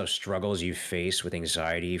types of struggles you face with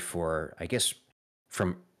anxiety for, I guess,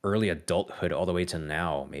 from early adulthood all the way to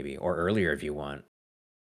now, maybe, or earlier if you want?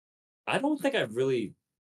 I don't think I've really.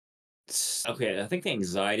 Okay, I think the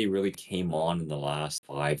anxiety really came on in the last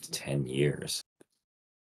 5 to 10 years.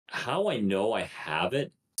 How I know I have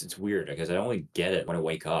it, it's weird because I only get it when I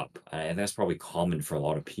wake up. And that's probably common for a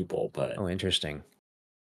lot of people, but Oh, interesting.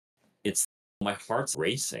 it's my heart's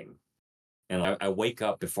racing and I wake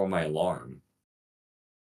up before my alarm.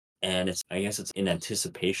 And I guess it's in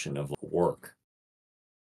anticipation of work.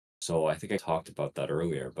 So I think I talked about that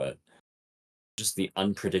earlier, but just the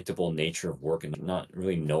unpredictable nature of work and not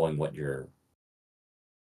really knowing what you're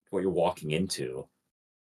walking into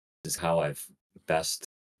is how I've best.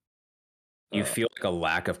 You uh feel like a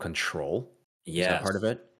lack of control? Is that part of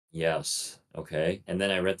yes. it? Yes. Okay. And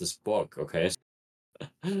then I read this book, okay?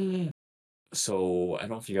 So I don't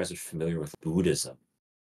know if you guys are familiar with Buddhism,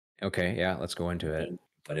 Okay, yeah, let's go into it.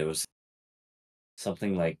 but it was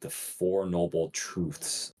something like the Four Noble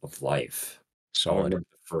Truths of Life. I only Solid. remember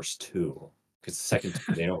the first two because the second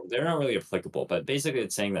two they're not really applicable. But basically,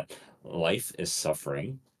 it's saying that life is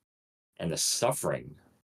suffering, and the suffering.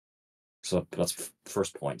 So that's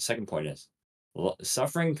first point. Second point is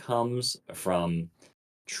suffering comes from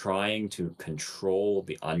trying to control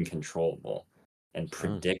the uncontrollable and Oh,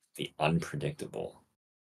 predict the unpredictable.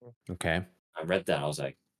 okay. I read that. I was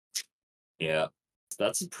like, yeah,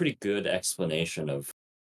 that's a pretty good explanation of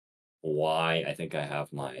why I think I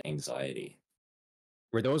have my anxiety.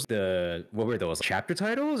 Were those what were those, chapter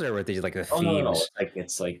titles, or were they like the Oh no, no, no. themes?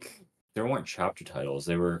 It's like there weren't chapter titles.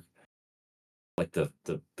 They were like the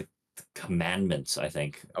commandments, I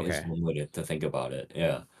think, is Okay. one way to think about it.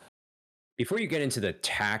 Yeah. Before you get into the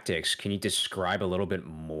tactics, can you describe a little bit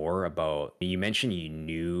more about, you mentioned you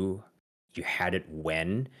knew you had it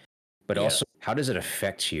when, but Yeah. also how does it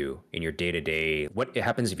affect you in your day-to-day? What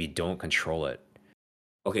happens if you don't control it?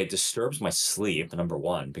 Okay, it disturbs my sleep, number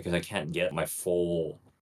one, because I can't get my full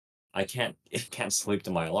I can't I can't sleep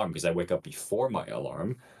to my alarm because I wake up before my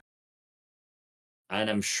alarm. And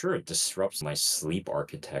I'm sure it disrupts my sleep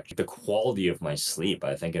architecture. The quality of my sleep,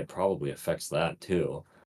 I think it probably affects that too.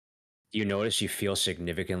 Do you notice you feel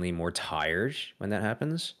significantly more tired when that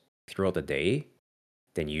happens throughout the day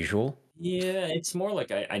than usual? Yeah, it's more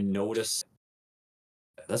like I notice.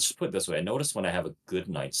 Let's just put it this way: I notice when I have a good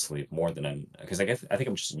night's sleep more than because I think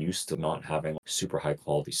I'm just used to not having super high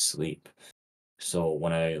quality sleep. So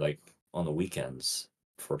when I like on the weekends,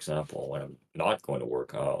 for example, when I'm not going to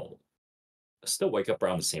work, I'll still wake up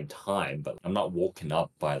around the same time, but I'm not woken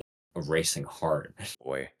up by like, a racing heart.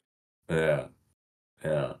 Boy. Yeah,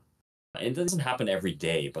 yeah. It doesn't happen every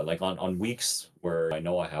day, but like on weeks where I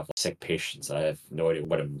know I have sick patients, I have no idea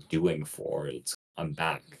what I'm doing for. I'm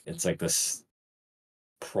back. It's like this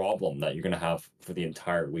problem that you're gonna have for the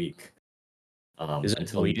entire week. Does it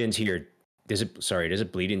Until bleed into your does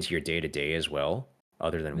it bleed into your day-to-day as well,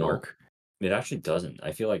 other than no, work? it actually doesn't.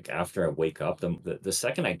 I feel like after I wake up, the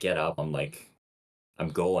second I get up, I'm like I'm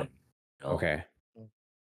going, you know, Okay.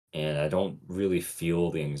 and I don't really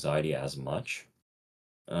feel the anxiety as much.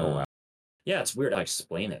 Oh, Uh, wow. yeah, it's weird. I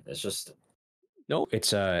explain it. It's just No,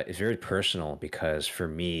 it's very personal because for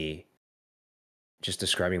me, just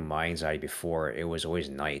describing my anxiety before, it was always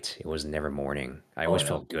night. It was never morning. I Oh always yeah.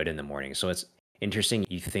 felt good in the morning. So it's interesting.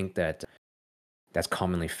 You think that that's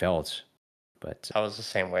commonly felt, but I was the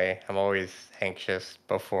same way. I'm always anxious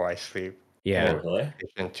before I sleep in Oh yeah, really?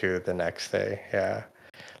 addition to the next day. Yeah.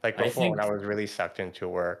 Like I before, when I think was really sucked into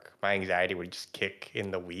work, my anxiety would just kick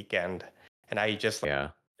in the weekend. And I just, yeah,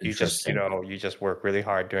 interesting. you just work really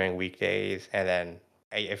hard during weekdays. And then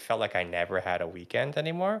it felt like I never had a weekend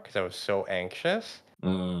anymore because I was so anxious.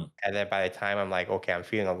 Mm. And then by the time I'm like, okay, I'm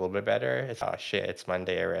feeling a little bit better, it's, oh shit, it's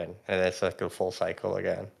Monday again. And then it's like a full cycle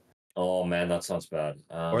again. Oh man, that sounds bad.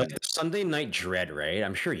 or like the Sunday night dread, right?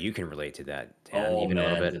 I'm sure you can relate to that, Dan, Oh even a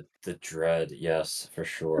little man, bit. the dread, yes, for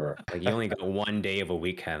sure. Like you only got one day of a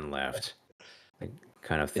weekend left, like,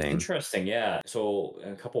 kind of It's thing. interesting, yeah. So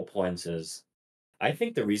a couple points is I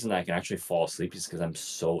think the reason I can actually fall asleep is because I'm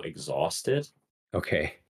so exhausted.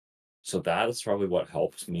 Okay, So that is probably what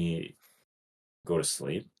helps me go to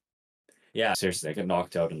sleep. Yeah, seriously, I get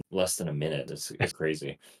knocked out in less than a minute. It's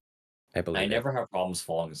crazy. I I believe it. never have problems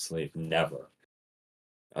falling asleep. Never.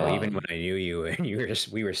 Well, even when Um, I knew you and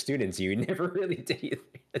we were students, you never really did either.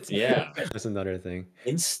 yeah, That's another thing.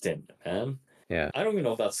 instant, man. Yeah. I don't even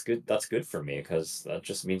know if that's good. That's good for me because that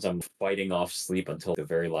just means I'm fighting off sleep until the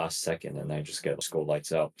very last second, and I just go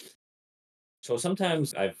lights out. So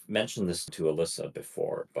sometimes I've mentioned this to Alyssa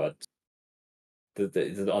before, but on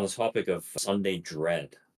the topic of Sunday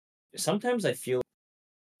dread, sometimes I feel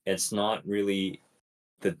it's not really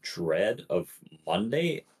the dread of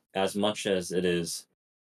Monday as much as it is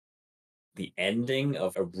the ending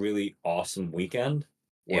of a really awesome weekend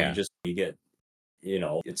where Yeah. you get,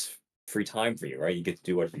 it's free time for you, right? You get to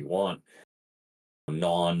do whatever you want,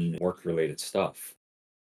 non work related stuff.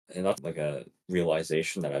 And that's like a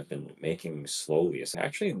realization that I've been making slowly. Is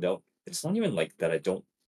actually, no, it's not even like that I don't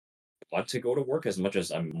want to go to work as much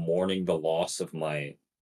as I'm mourning the loss of my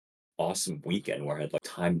awesome weekend where I had like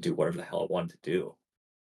time to do whatever the hell I wanted to do.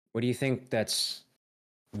 What do you think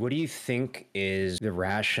what do you think is the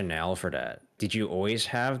rationale for that? Did you always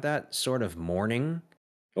have that sort of morning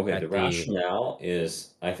Okay, the at the rationale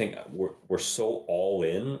is I think we're so all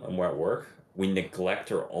in when we're at work, we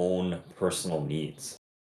neglect our own personal needs.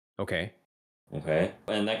 Okay. Okay.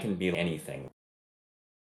 And that can be anything.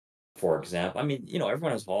 For example, I mean,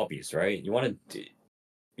 everyone has hobbies, right? You want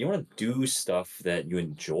to do stuff that you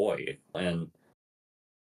enjoy. And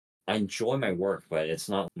I enjoy my work, but it's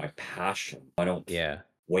not my passion. I don't Yeah.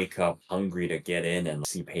 wake up hungry to get in and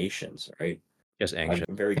see patients, right? Just I'm anxious.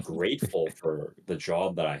 very grateful for the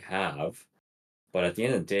job that I have. But at the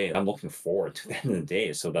end of the day, I'm looking forward to the end of the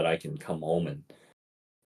day so that I can come home and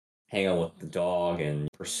hang out with the dog and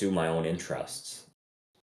pursue my own interests.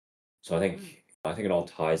 So I think it all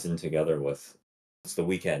ties in together with it's the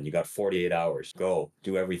weekend. You got 48 hours. Go,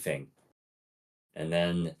 do everything. And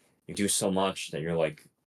then you do so much that you're like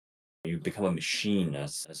you become a machine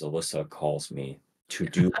as Alyssa calls me, to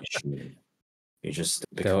do machine. It just So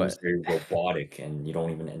becomes very robotic and you don't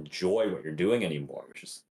even enjoy what you're doing anymore, which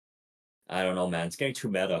is I don't know, man. It's getting too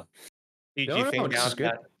meta. Do you no, no, think this now is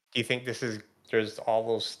that, good. do you think this is, there's all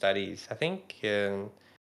those studies, I think in,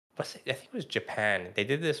 I think it was Japan. They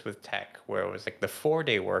did this with tech, where it was like the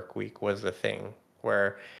 4-day work week was the thing,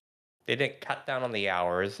 where they didn't cut down on the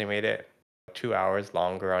hours. They made it 2 hours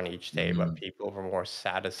longer on each day, but Mm. people were more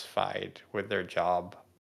satisfied with their job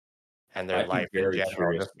and their I'd be life in very general,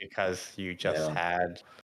 curious. just because you just Yeah. had,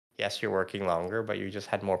 yes, you're working longer, but you just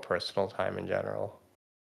had more personal time in general.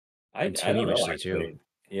 I don't know Continuously too. actually.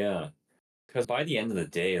 Yeah. Because by the end of the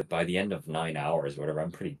day, by the end of 9 hours, whatever,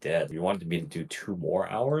 I'm pretty dead. You wanted me to do 2 more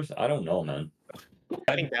hours? I don't know, man.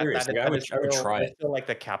 I I'd be think that curious. Like that is I would still, try there's it. still like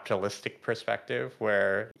the capitalistic perspective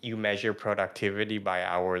where you measure productivity by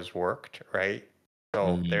hours worked, right?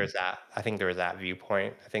 So Mm. there's that. I think there's that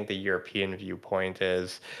viewpoint. I think the European viewpoint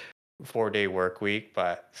is 4-day work week,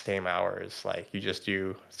 but same hours. Like you just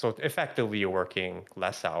do, so effectively you're working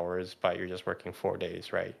less hours, but you're just working 4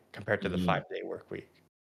 days, right? Compared to the Mm. 5-day work week.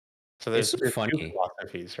 So It's there's so two funny.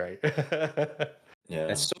 philosophies, right? Yeah.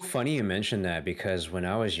 It's so funny you mentioned that because when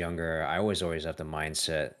I was younger, I was always of the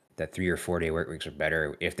mindset that 3 or 4 day work weeks are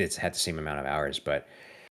better if it's had the same amount of hours. But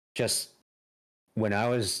just when I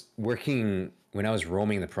was roaming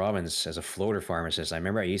the province as a floater pharmacist, I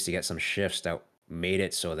remember I used to get some shifts that made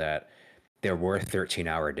it so that there were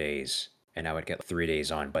 13-hour days and I would get 3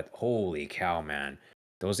 days on. But holy cow, man,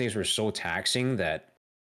 those days were so taxing that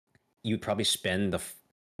you'd probably spend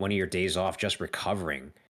one of your days off just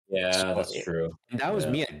recovering. So Yeah, that's true. and that was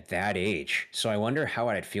Yeah. me at that age. So I wonder how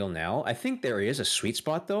I'd feel now. I think there is a sweet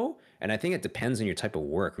spot though, and I think it depends on your type of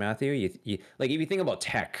work, Matthew. Like if you think about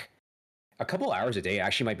tech, a couple hours a day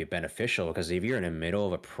actually might be beneficial because if you're in the middle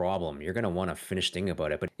of a problem, you're going to want to finish thinking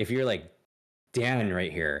about it. But if you're like Dan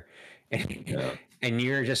right here and, Yeah. and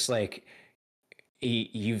you're just like,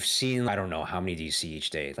 you've seen, I don't know, how many do you see each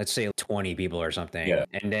day? Let's say 20 people or something. Yeah.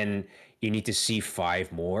 And then you need to see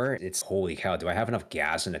 5 more. It's holy cow. Do I have enough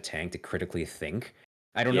gas in the tank to critically think?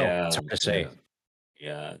 I don't know. It's Yeah. hard to Yeah. say.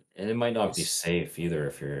 Yeah. And it might not be It's, safe either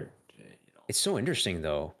if you're, it's so interesting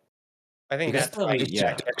though, I think because that's why definitely, you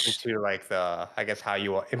yeah. get into like the, I guess, how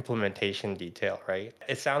you implementation detail, right?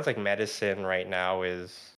 It sounds like medicine right now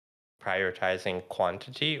is prioritizing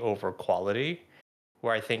quantity over quality,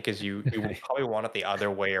 where I think is you would probably want it the other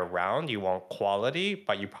way around. You want quality,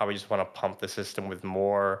 but you probably just want to pump the system with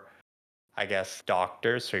more, I guess,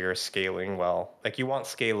 doctors, so you're scaling well. Like you want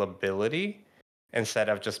scalability instead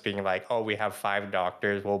of just being like, oh, we have 5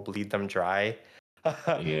 doctors, we'll bleed them dry.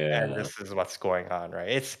 And Yeah. this is what's going on, right?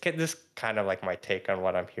 It's this kind of like my take on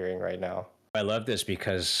what I'm hearing right now. I love this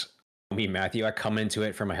because me, Matthew, I come into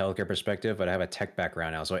it from a healthcare perspective, but I have a tech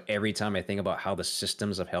background now. So every time I think about how the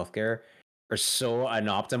systems of healthcare are so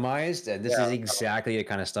unoptimized, and this is Yeah. exactly the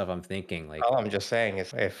kind of stuff I'm thinking. Like, All I'm just saying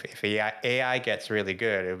is if AI gets really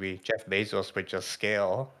good, it'll be Jeff Bezos would just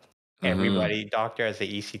scale. Hmm. Everybody, doctor as the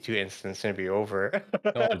EC2 instance and be over.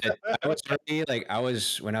 oh, I was already like,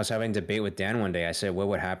 when I was having a debate with Dan one day, I said, what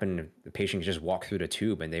would happen if the patient could just walk through the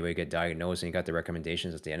tube and they would get diagnosed and you got the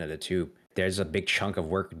recommendations at the end of the tube? There's a big chunk of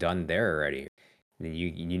work done there already.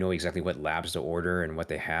 You know exactly what labs to order and what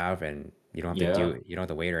they have, and Yeah. you don't have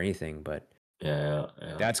to wait or anything. But Yeah.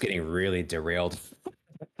 Yeah. that's getting really derailed.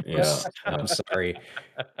 Yeah. I'm Yeah. sorry.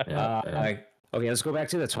 Yeah. Yeah. Okay, let's go back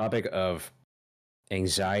to the topic of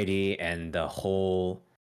anxiety and the whole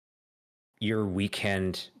your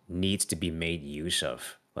weekend needs to be made use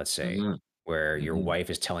of, let's say, Hmm. where your Hmm. wife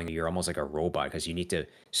is telling you you're almost like a robot because you need to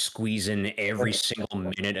squeeze in every single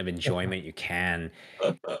minute of enjoyment you can,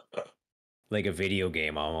 like a video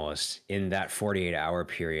game almost, in that 48-hour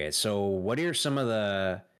period. So, what are some of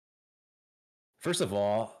the, first of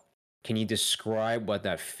all, can you describe what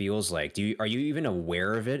that feels like? Are you even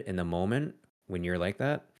aware of it in the moment when you're like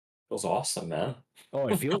that? Feels awesome, man. Oh,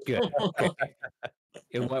 it feels good. Okay.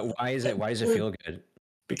 Why does it feel good?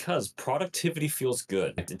 Because productivity feels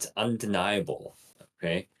good. It's undeniable.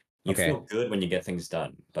 Okay. You Okay. feel good when you get things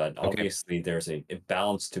done, but Okay. obviously there's a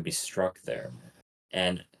balance to be struck there.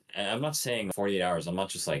 And I'm not saying 48 hours. I'm not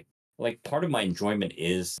just like part of my enjoyment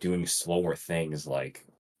is doing slower things like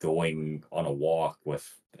going on a walk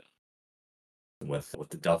with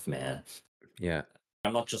the Duff Man. Yeah.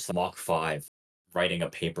 I'm not just Mach 5 writing a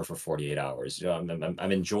paper for 48 hours. You know,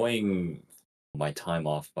 I'm enjoying my time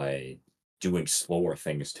off by doing slower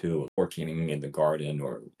things too, working in the garden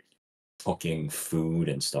or cooking food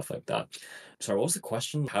and stuff like that. Sorry, what was the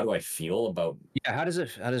question? How do I feel about? Yeah, how does it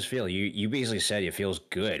feel? You basically said it feels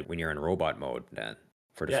good when you're in robot mode then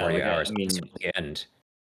for the Yeah, 40 like I hours mean, until the end.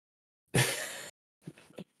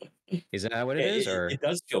 Is that what it is? it Or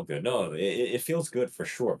does feel good. No, it feels good for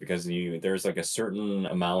sure because there's like a certain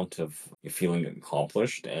amount of feeling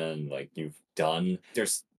accomplished and like you've done.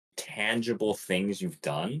 There's tangible things you've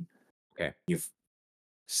done. okay. You've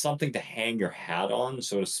something to hang your hat on,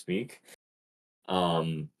 so to speak.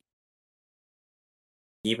 Um,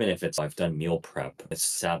 Even if it's I've done meal prep, it's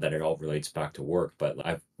sad that it all relates back to work, but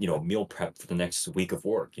I've, meal prep for the next week of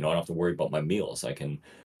work. I don't have to worry about my meals. I can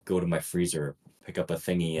go to my freezer, pick up a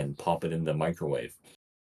thingy and pop it in the microwave.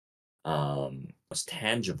 It's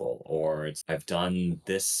tangible, or it's I've done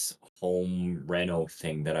this home reno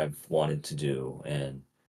thing that I've wanted to do, and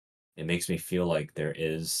it makes me feel like there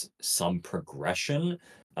is some progression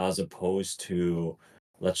as opposed to,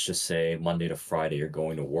 let's just say, Monday to Friday, you're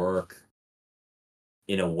going to work.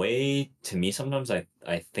 In a way, to me, sometimes I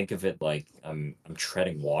think of it like I'm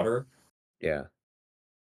treading water. Yeah.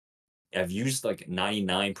 I've used like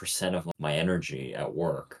 99% of my energy at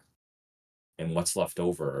work, and what's left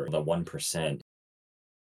over, the 1%,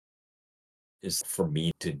 is for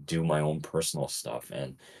me to do my own personal stuff.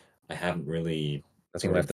 And I haven't really Nothing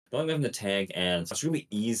sort of left. don't live in the tank, and it's really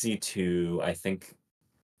easy to, I think,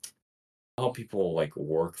 how people like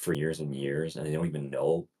work for years and years and they don't even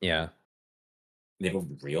know, Yeah. they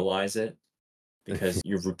don't realize it because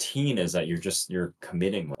your routine is that you're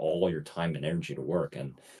committing all your time and energy to work,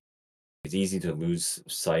 and it's easy to lose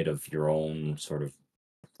sight of your own sort of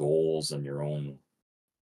goals and your own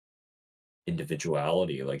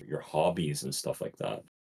individuality, like your hobbies and stuff like that.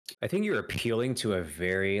 I think you're appealing to a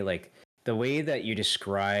very like the way that you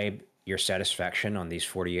describe your satisfaction on these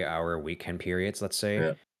 48-hour weekend periods, let's say,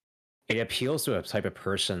 Yeah. it appeals to a type of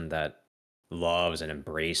person that loves and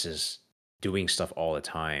embraces doing stuff all the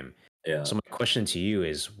time. Yeah. So my question to you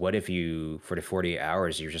is, what if you, for the 48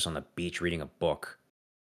 hours, you're just on the beach reading a book?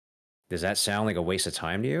 Does that sound like a waste of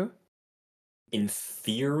time to you? In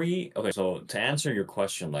theory, okay, so to answer your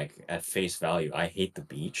question, like at face value, I hate the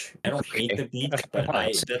beach. I don't hate Okay. the beach, but Come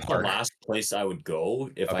on, say that's the park. last place I would go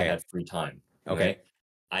if I Okay. had free time. Okay. Okay.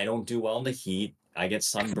 I don't do well in the heat. I get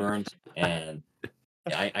sunburned and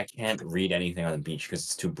I can't read anything on the beach because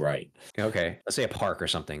it's too bright. Okay. Let's say a park or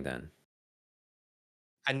something then.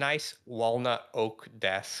 A nice walnut oak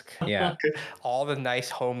desk. Yeah. All the nice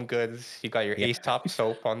home goods. You got your Yeah. Aesop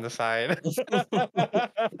soap on the side.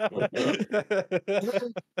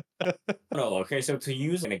 No, okay, so to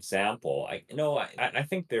use an example, I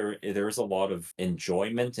think there is a lot of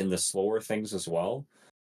enjoyment in the slower things as well.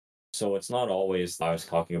 So it's not always I was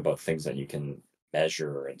talking about things that you can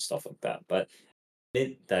measure and stuff like that, but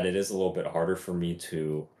it is a little bit harder for me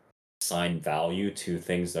to assign value to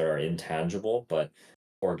things that are intangible. But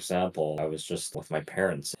for example, I was just with my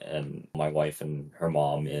parents and my wife and her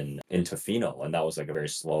mom in Tofino, and that was like a very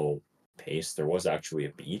slow pace. There was actually a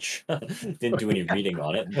beach. Didn't do any reading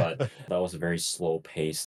on it, but that was a very slow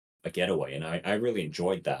pace, a getaway, and I really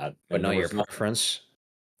enjoyed that. But And there not your was nothing, preference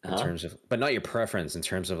in huh? terms of, but not your preference in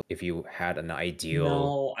terms of if you had an ideal.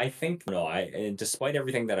 No, I think no. Despite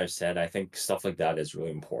everything that I've said, I think stuff like that is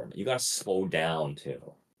really important. You got to slow down too.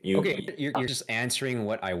 Okay, you're just answering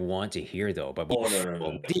what I want to hear though. But Oh no no no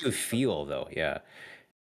what do you no. feel though? Yeah.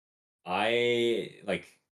 I like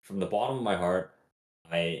from the bottom of my heart.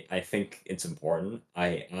 I think it's important.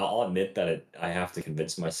 I'll admit that I have to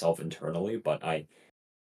convince myself internally, but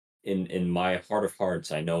in my heart of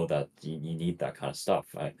hearts, I know that you need that kind of stuff.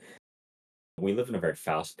 We live in a very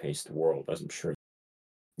fast paced world, as I'm sure.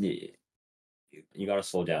 You, you got to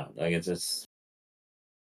slow down. Like it's just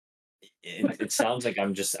it sounds like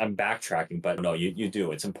I'm backtracking, but no, you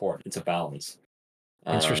do. It's important. It's a balance.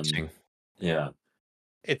 Um, Interesting. yeah,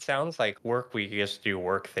 It sounds like work week, you just do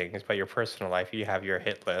work things, but your personal life, you have your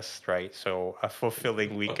hit list, right? So a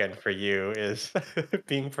fulfilling weekend for you is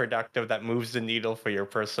being productive that moves the needle for your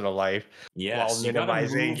personal life while yes, you got to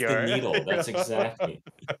minimizing move the your, needle. That's exactly.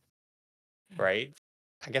 right?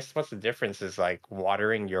 I guess what's the difference is like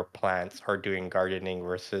watering your plants or doing gardening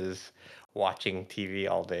versus watching TV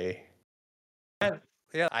all day. And,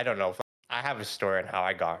 yeah, I don't know. I have a story on how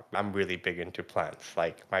I'm really big into plants.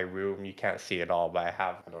 Like my room, you can't see it all, but I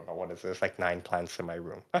have, I don't know, what is this, like 9 plants in my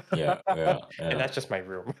room. Yeah, yeah, And yeah, that's just my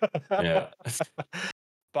room. yeah,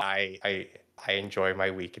 But I enjoy my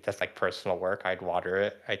week. That's like personal work. I'd water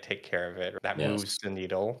it. I take care of it. That moves yes, the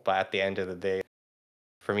needle. But at the end of the day,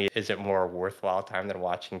 for me, is it more worthwhile time than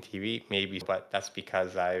watching TV? Maybe, but that's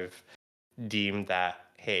because I've deemed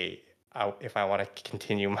that, hey, if I want to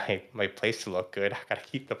continue my place to look good, I gotta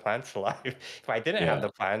keep the plants alive. If I didn't have yeah,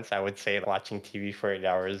 the plants, I would say watching TV for 8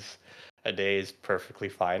 hours a day is perfectly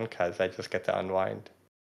fine because I just get to unwind.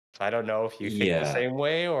 So I don't know if you think the yeah. same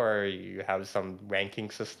way or you have some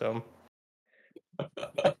ranking system.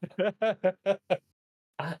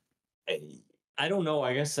 I, I I don't know.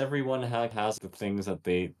 I guess everyone has the things that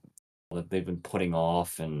they've been putting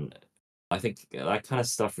off, and I think that kind of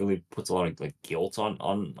stuff really puts a lot of like guilt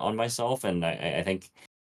on myself, and I think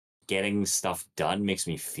getting stuff done makes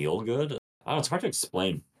me feel good. I don't know, it's hard to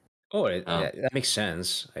explain. Oh, Um, that makes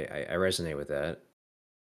sense. I resonate with that.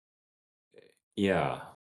 yeah, I'm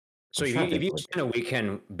So trying to if think you like spend a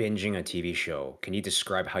weekend binging a TV show, can you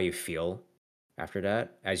describe how you feel after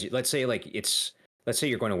that? As you, let's say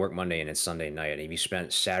you're going to work Monday and it's Sunday night, and if you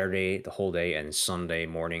spent Saturday the whole day and Sunday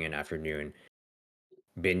morning and afternoon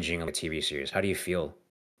binging a TV series, how do you feel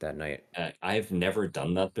that night? I've never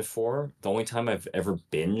done that before. The only time I've ever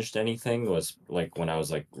binged anything was like when I was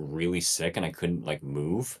like really sick and I couldn't like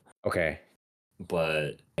move. Okay,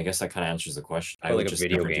 But I guess that kind of answers the question. I or would like a just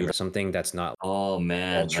video never do game or that. something that's not Oh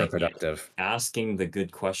man, ultra like productive. asking the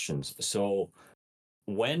good questions. So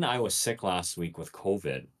when I was sick last week with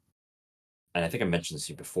COVID, and I think I mentioned this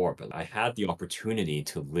to you before, but I had the opportunity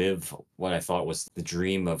to live what I thought was the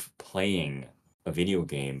dream of playing a video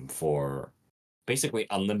game for basically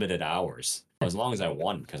unlimited hours, as long as I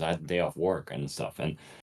wanted, because I had a day off work and stuff. And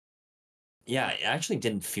yeah, it actually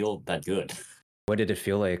didn't feel that good. What did it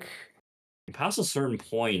feel like? Past a certain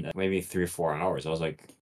point, maybe 3 or 4 hours, I was like,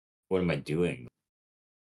 what am I doing?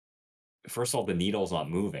 First of all, the needle's not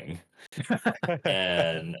moving.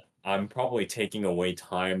 And I'm probably taking away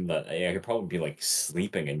time that I could probably be like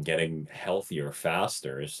sleeping and getting healthier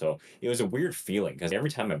faster. So it was a weird feeling because every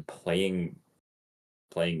time I'm playing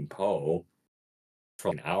Poe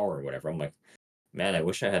for an hour or whatever, I'm like, man, I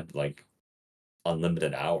wish I had like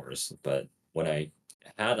unlimited hours. But when I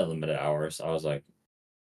had unlimited hours, I was like,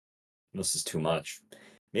 this is too much.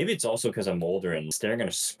 Maybe it's also because I'm older and staring at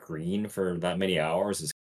a screen for that many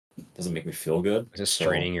hours doesn't make me feel good. Just So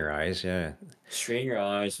straining your eyes, yeah. strain your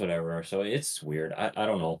eyes, whatever. So it's weird. I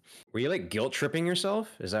don't know. Were you like guilt tripping yourself?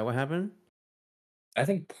 Is that what happened? I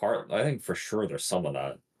think for sure there's some of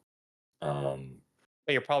that. Um,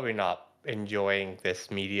 But you're probably not enjoying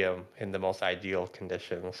this medium in the most ideal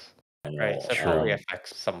conditions, I right? know. So it probably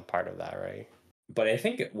affects some part of that, right? But I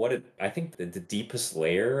think the deepest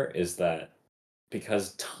layer is that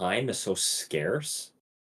because time is so scarce,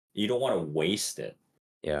 you don't want to waste it.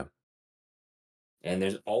 Yeah. And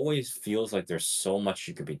there's always feels like there's so much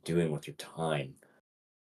you could be doing with your time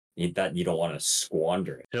that you don't want to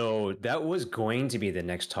squander it. So that was going to be the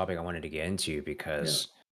next topic I wanted to get into Yeah. because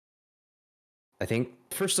I think,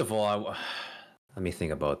 first of all, let me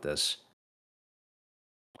think about this.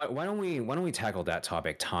 Why don't we tackle that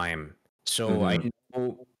topic, time? So I Hmm.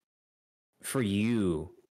 know for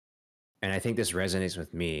you, and I think this resonates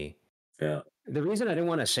with me. Yeah. The reason I didn't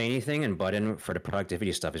want to say anything and butt in for the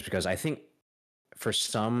productivity stuff is because I think for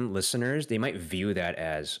some listeners, they might view that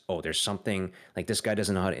as, oh, there's something like this guy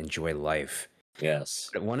doesn't know how to enjoy life. Yes.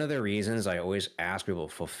 But one of the reasons I always ask people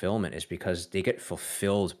fulfillment is because they get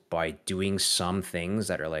fulfilled by doing some things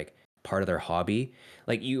that are like part of their hobby.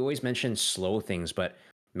 Like you always mention slow things, but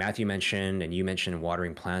Matthew mentioned and you mentioned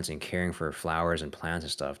watering plants and caring for flowers and plants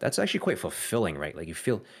and stuff. That's actually quite fulfilling, right? Like it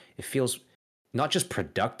feels not just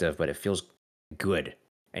productive, but it feels good.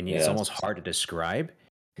 And it's Yes. almost hard to describe.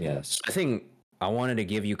 So Yes. I think I wanted to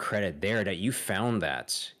give you credit there that you found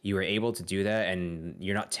that you were able to do that and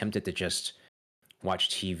you're not tempted to just watch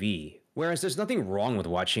TV. Whereas there's nothing wrong with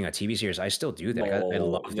watching a TV series. I still do that. Like, I No,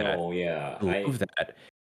 love that. no, yeah. I love that.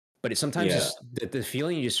 But it sometimes Yeah. is the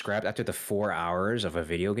feeling you described after the 4 hours of a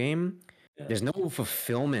video game. Yeah. There's no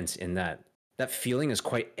fulfillment in that. That feeling is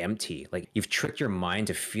quite empty. Like you've tricked your mind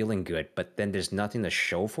to feeling good, but then there's nothing to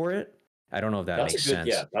show for it. I don't know if that That's a makes good,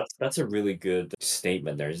 sense. yeah, that's a really good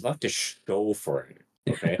statement there. There's nothing to show for it.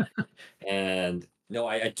 Okay. And no,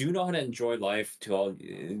 I do know how to enjoy life to all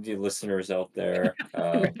the listeners out there.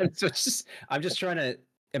 I'm just trying to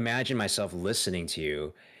imagine myself listening to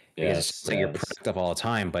you because it Yes, sounds like you're yes. productive all the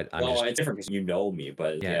time, but I'm No, just, it's different because you know me,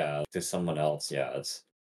 but yeah. yeah, to someone else, yeah, it's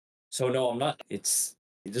so no, I'm not.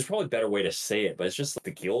 There's probably a better way to say it, but it's just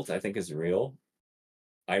the guilt I think is real.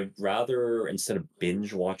 I'd rather instead of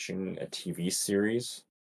binge watching a TV series,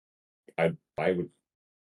 I would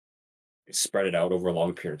spread it out over a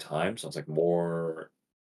long period of time. So it's like more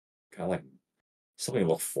kind of like something to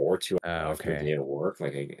look forward to after a Okay. day of work.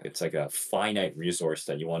 It's like a finite resource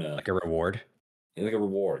that you want to Like a reward. like a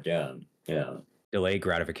reward. Yeah, yeah. Delayed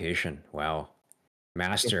gratification. Wow.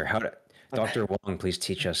 Master, how to Dr. Wong, please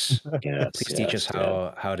teach us. Yes, Please teach yes, us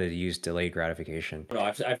yeah. how to use delayed gratification. No,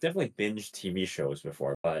 I've definitely binged TV shows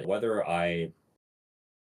before, but whether I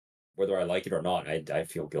like it or not, I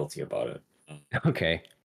feel guilty about it. Okay.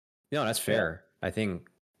 No, that's Yeah, fair. I think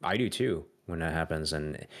I do too when that happens.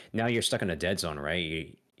 And now you're stuck in a dead zone,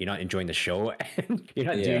 right? You're not enjoying the show and you're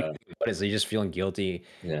not doing yeah, anything about it. So you're just feeling guilty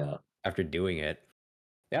yeah, after doing it.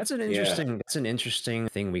 yeah. That's an interesting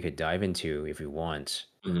thing we could dive into if we want.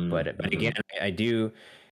 Hmm. But again, Hmm. I do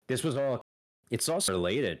this was all it's also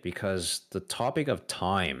related because the topic of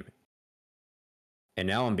time, and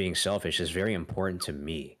now I'm being selfish, is very important to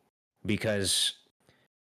me. Because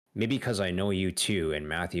maybe because I know you too, and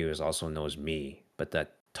Matthew is also knows me, but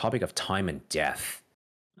that topic of time and death,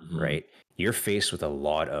 Hmm. right? You're faced with a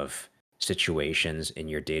lot of situations in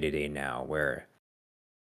your day to day now where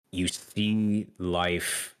you see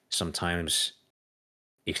life sometimes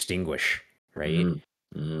extinguish, right? Hmm.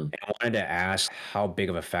 Hmm. And I wanted to ask how big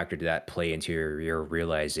of a factor did that play into your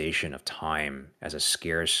realization of time as a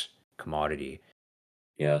scarce commodity?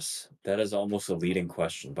 Yes, that is almost a leading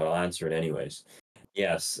question, but I'll answer it anyways.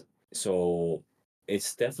 Yes, so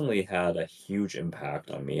it's definitely had a huge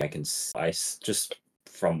impact on me. Just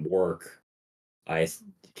from work,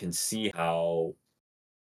 can see how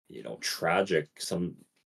tragic some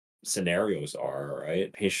scenarios are,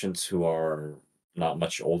 right? Patients who are not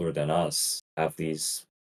much older than us have these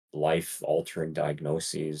life altering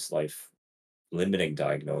diagnoses, life limiting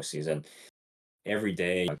diagnoses. And every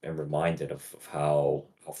day I'm reminded of how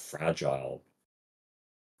fragile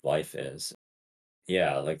life is.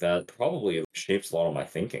 Yeah, like that probably shapes a lot of my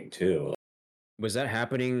thinking too. Was that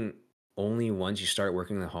happening only once you start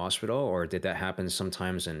working in the hospital, or did that happen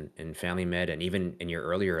sometimes in family med and even in your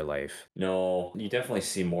earlier life? No, you definitely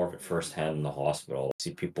see more of it firsthand in the hospital.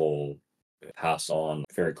 See people pass on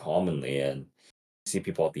very commonly and see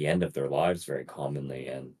people at the end of their lives very commonly.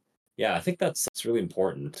 And Yeah, I think it's really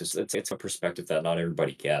important. It's a perspective that not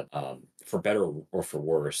everybody get. For better or for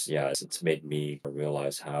worse, yeah, it's made me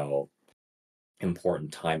realize how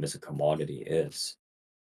important time as a commodity is.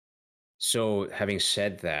 So, having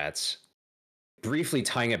said that, briefly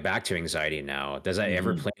tying it back to anxiety now, does that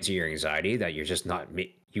ever Hmm. play into your anxiety that you're just not,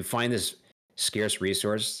 you find this scarce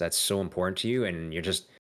resource that's so important to you and you're just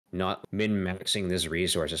not min maxing this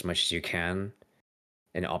resource as much as you can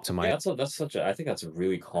and optimize? Yeah, that's such a I think that's a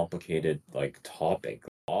really complicated like topic.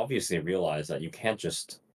 Obviously, realize that you can't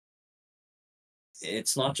just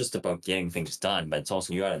it's not just about getting things done, but it's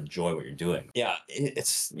also you gotta enjoy what you're doing. Yeah,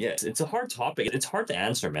 it's a hard topic. It's hard to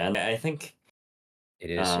answer, man. I think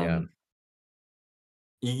It is, yeah. um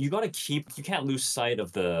you gotta keep you can't lose sight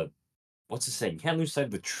of the what's the saying? You can't lose sight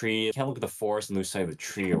of the tree. You can't look at the forest and lose sight of the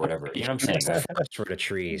tree or whatever. You know what I'm saying, It's the right? forest for the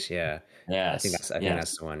trees, yeah. Yes, I think yes.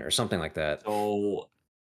 that's the one or something like that. So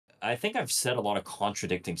I think I've said a lot of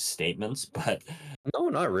contradicting statements, but No,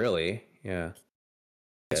 not really. Yeah.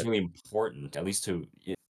 it's really important, at least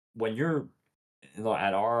when you're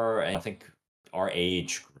at our I think our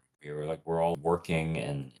age group here, like we're all working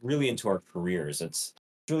and really into our careers. It's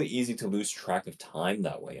really easy to lose track of time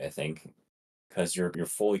that way, I think, because you're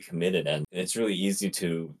fully committed and it's really easy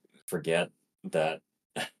to forget that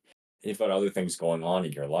you've got other things going on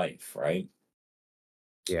in your life, right?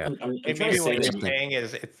 Yeah. I'm trying to Maybe say what It's that you're you something. saying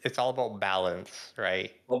is it's all about balance,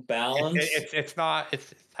 right? well balance. It's not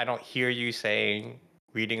I don't hear you saying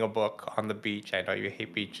reading a book on the beach. I know you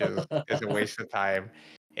hate beaches is a waste of time.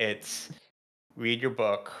 It's read your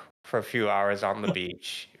book for a few hours on the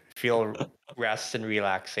beach, feel rest and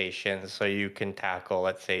relaxation so you can tackle,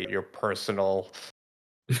 let's say, your personal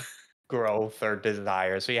growth or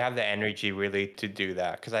desire. So you have the energy really to do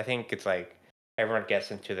that. Because I think it's like everyone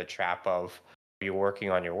gets into the trap of you're working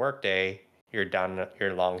on your workday, you're done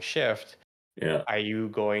your long shift. Yeah, Are you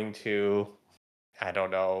going to, I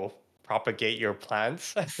don't know, propagate your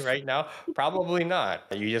plants right now? Probably not.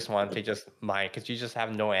 You just want to just mind because you just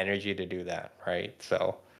have no energy to do that, right?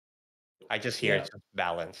 So I just hear yeah. it's just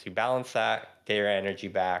balance. You balance that, get your energy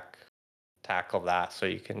back, tackle that so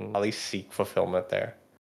you can at least seek fulfillment there.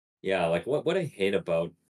 Yeah, like what I hate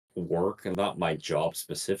about work and not my job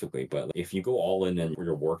specifically, but like, if you go all in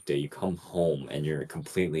your workday, you come home and you're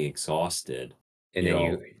completely exhausted, And you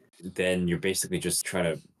then know, then you're basically just trying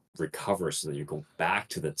to recover so that you go back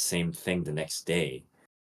to that same thing the next day.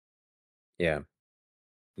 yeah.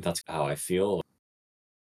 That's how I feel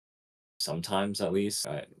sometimes at least.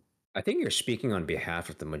 I think you're speaking on behalf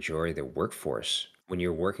of the majority of the workforce when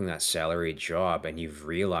you're working that salaried job and you've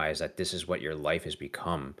realized that this is what your life has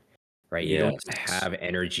become, right? You don't Yes. have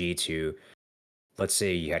energy to, let's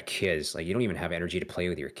say you had kids, like you don't even have energy to play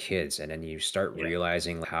with your kids. And then you start Yeah.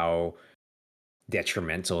 realizing how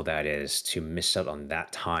detrimental that is to miss out on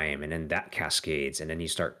that time. And then that cascades. And then you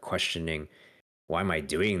start questioning, why am I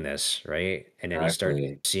doing this? Right. And then you start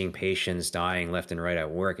Exactly. seeing patients dying left and right at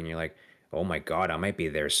work. And you're like, oh my God, I might be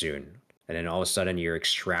there soon. And then all of a sudden you're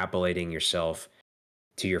extrapolating yourself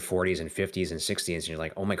to your 40s and 50s and 60s. And you're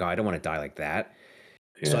like, oh my God, I don't want to die like that.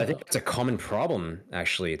 So I think Yeah. it's a common problem,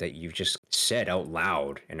 actually, that you've just said out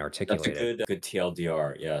loud and That's a articulated. good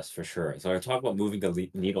TLDR. Yes, for sure. So I talk about moving the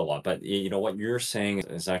needle a lot, but you know what you're saying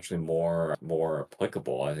is actually more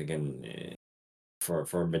applicable. I think for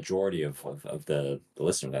a majority of the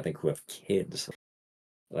listeners, I think who have kids.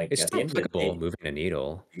 Like It's at the still end of the applicable, day, moving the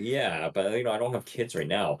needle. yeah. But I don't have kids right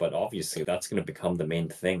now. But obviously, that's going to become the main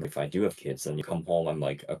thing. If I do have kids, then you come home, I'm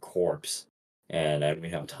like a corpse, and I don't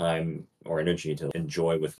even have time or energy to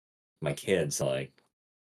enjoy with my kids. Like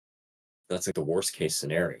that's like the worst case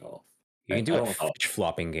scenario. You can I do a don't know how. fish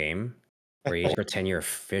flopping game where you pretend you're a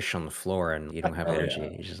fish on the floor and you don't have Oh yeah, energy.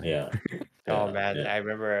 You're just like, yeah, Oh yeah, man, yeah. I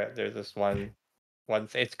remember there's this one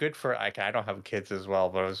it's good for I don't have kids as well,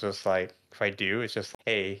 but it was just like if I do, it's just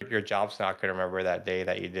hey, your job's not gonna remember that day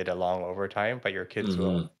that you did a long overtime, but your kids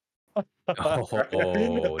will. Hmm.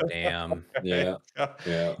 oh, damn. Right? Yeah, So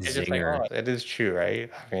yeah, it's just like, Zinger. oh, it is true, right?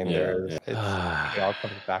 I mean, yeah, there's yeah, it all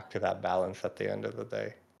comes back to that balance at the end of the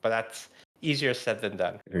day. But that's easier said than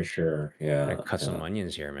done. for sure. Gonna Yeah, cut some yeah.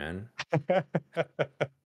 onions here, man.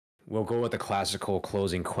 We'll go with the classical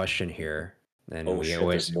closing question here. And Oh shit,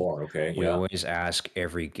 there's more. Okay, we yeah. always ask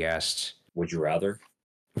every guest. Would you rather?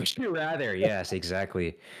 Would you rather? Yes,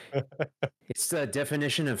 exactly. It's the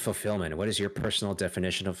definition of fulfillment. What is your personal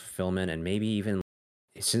definition of fulfillment? And maybe even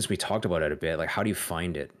since we talked about it a bit, like how do you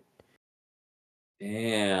find it?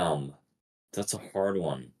 Damn, that's a hard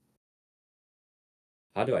one.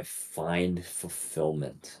 How do I find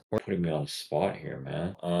fulfillment? Or Putting me on the spot here,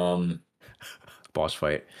 man. boss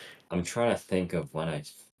fight. I'm trying to think of when I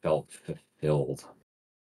felt fulfilled.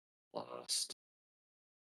 best.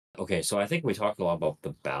 Okay, so I think we talked a lot about the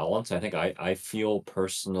balance. I think I feel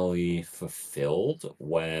personally fulfilled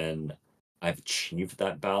when I've achieved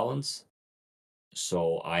that balance.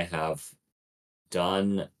 So I've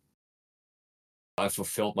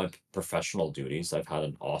fulfilled my professional duties. I've had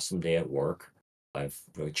an awesome day at work. I've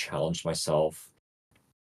really challenged myself,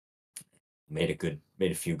 made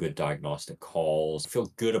a few good diagnostic calls. I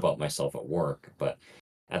feel good about myself at work, but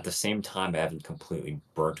at the same time I haven't completely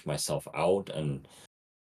burnt myself out, and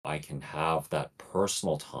I can have that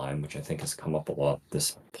personal time, which I think has come up a lot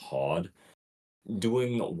this pod,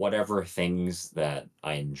 doing whatever things that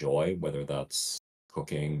I enjoy, whether that's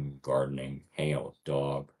cooking, gardening, hanging out with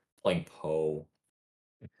dog, playing Poe,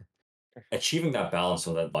 achieving that balance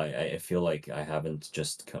so that I feel like I haven't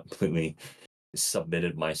just completely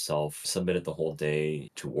submitted the whole day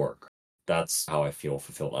to work. That's how I feel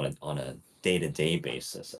fulfilled on a day-to-day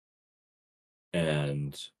basis.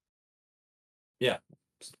 And yeah,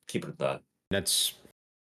 just keep it at that.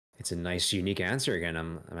 It's a nice, unique answer again.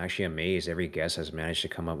 I'm actually amazed. Every guest has managed to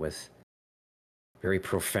come up with very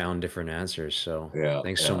profound, different answers. So Yeah,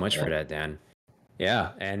 thanks so yeah, much yeah. for that, Dan.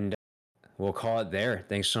 Yeah, and we'll call it there.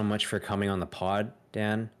 Thanks so much for coming on the pod,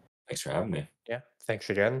 Dan. Thanks for having me. Yeah.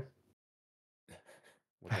 Thanks again.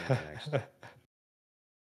 What comes next?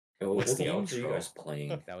 What the games are you guys outro?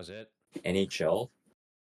 playing? That was it. NHL?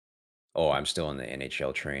 Oh, I'm still in the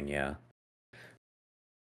NHL train. Yeah,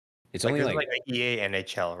 it's Like only this is like like the EA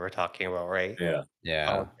NHL we're talking about, right? Yeah. Oh,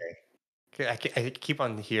 yeah. okay. I keep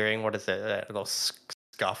on hearing what is it? Little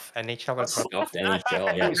scuff NHL or something. Stuffed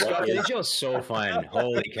NHL. Yeah, Dude, what Scott is NHL is so fun.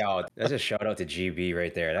 Holy cow! That's a shout out to GB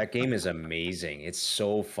right there. That game is amazing. It's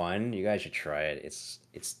so fun. You guys should try it. It's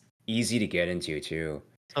easy to get into too.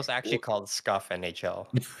 So it's actually called scuff NHL.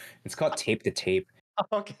 It's called Tape to Tape.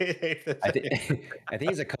 Okay. I think I think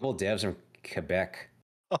it's a couple devs from Quebec.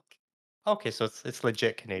 Okay. Okay, so it's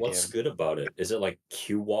legit what's Canadian. good about it? Is it like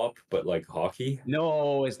QWOP but like hockey?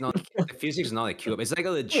 No, it's not. The physics is not like cube. It's like a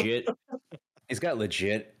legit. It's got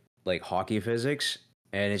legit like hockey physics,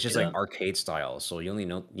 and it's just like Yeah. arcade style. So you only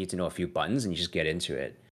need to know a few buttons, and you just get into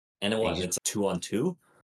it. And And you what? just It's 2-on-2?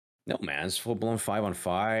 no man, it's full blown 5 on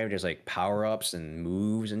 5. There's like power ups and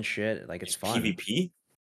moves and shit. Like it's fun. PvP?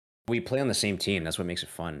 We play on the same team. That's what makes it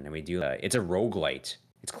fun. And we do. It's a roguelite.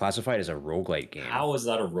 It's classified as a roguelite game. How is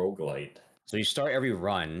that a roguelite? So you start every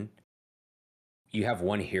run. You have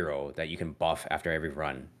one hero that you can buff after every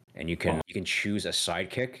run, and you can choose a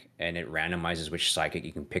sidekick, and it randomizes which sidekick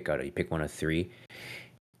you can pick out. You pick one of three,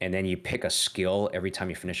 and then you pick a skill every time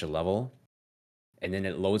you finish a level, and then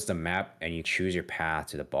it loads the map, and you choose your path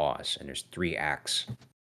to the boss. And there's 3 acts,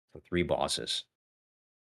 so 3 bosses.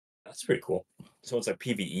 That's pretty cool. So it's like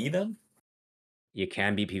PvE then? You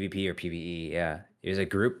can be PvP or PvE. Yeah, as a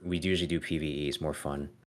group, we usually do PvE. It's more fun.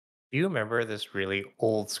 Do you remember this really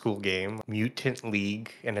old school game, Mutant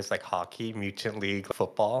League, and it's like hockey, Mutant League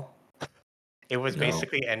football? It was No.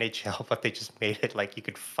 basically NHL, but they just made it like you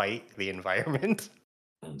could fight the environment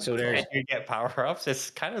Oh my So and god. you get power ups.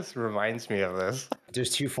 It kind of reminds me of this.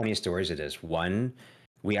 there's 2 funny stories of this. One,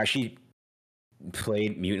 we actually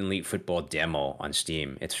played Mutant League Football demo on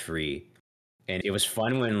Steam. It's free. And it was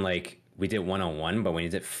fun when like we did 1-on-1, but when you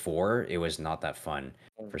did 4, it was not that fun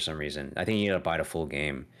for some reason. I think you had to buy the full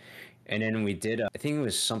game. And then we did, I think it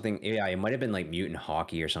was something, yeah, it might have been like Mutant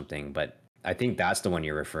Hockey or something, but I think that's the one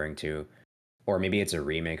you're referring to. Or maybe it's a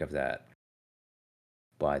remake of that.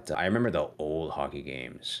 But I remember the old hockey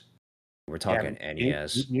games. We're Yeah, talking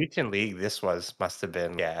NES, Mutant League. This must have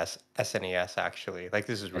been SNES actually. Like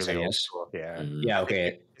this is really old SNES. school. Yeah, Mm. Yeah, I think okay.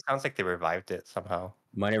 it sounds like they revived it somehow.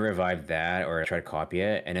 Might have revived that or try to copy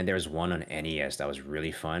it. And then there was one on NES that was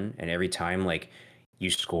really fun. And every time like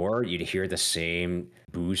you score, you'd hear the same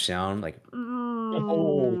boo sound, like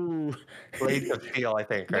Oh, ooh. Blades of Steel, I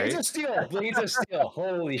think, Blades right? of Steel, Blades of Steel.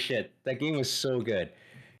 Holy shit. That game was so good.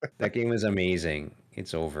 That game was amazing.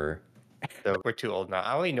 It's over. So we're too old now.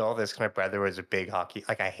 I only know this 'cause my brother was a big hockey.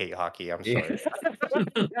 Like I hate hockey. I'm Yeah.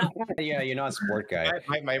 sorry. Yeah, you're not a sport guy.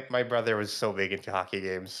 My brother was so big into hockey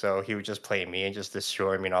games, so he would just play me and just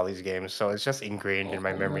destroy me in all these games. So it's just ingrained in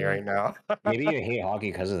my memory Oh. right now. Maybe you hate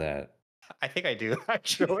hockey because of that. I think I do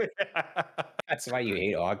actually. That's why you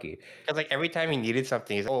hate hockey. Because like every time he needed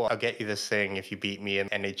something, he's oh, I'll get you this thing if you beat me in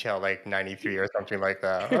NHL like '93 or something like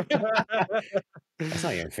that. That's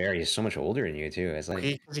not even fair. He's so much older than you too. It's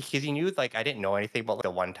like Because he knew like I didn't know anything about like,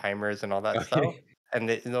 the one timers and all that stuff. okay. And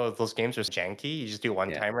those games are janky. You just do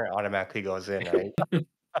one Yeah. timer, it automatically goes in, right?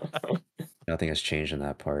 Nothing has changed on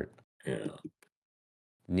that part. Yeah.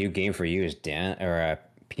 New game for you is Dan or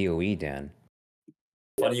PoE Dan.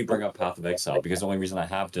 Funny you bring up Path of Exile because the only reason I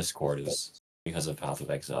have Discord is because of Path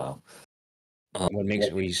of Exile. What makes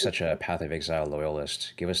you such a Path of Exile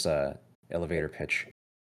loyalist? Give us the elevator pitch.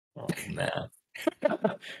 Oh man.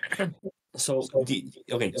 So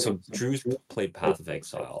okay, so Drew's played Path of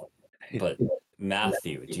Exile, but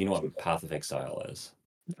Matthew, do you know what Path of Exile is?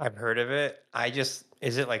 I've heard of it.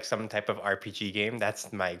 Is it like some type of RPG game?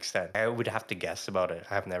 That's my extent. I would have to guess about it.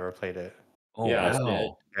 I've never played it. Oh Yeah,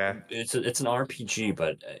 wow! Yeah. it's an RPG,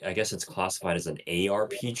 but I guess it's classified as an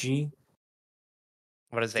ARPG.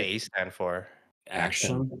 What does the It's A stand for?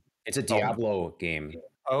 Action. action. It's a Oh, Diablo game. It's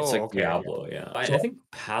oh, like okay. Diablo, yeah. I think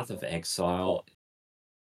Path of Exile,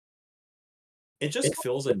 it just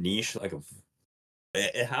fills a niche like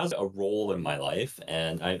it has a role in my life,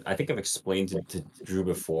 and I think I've explained to Drew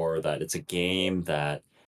before that it's a game that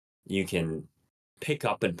you can pick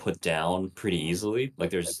up and put down pretty easily. Like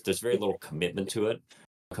there's very little commitment to it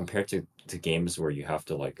compared to games where you have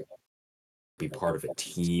to like be part of a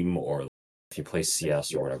team, or if you play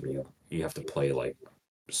CS or whatever, you have to play like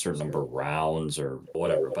a certain number of rounds or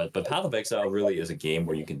whatever. But Path of Exile really is a game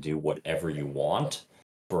where you can do whatever you want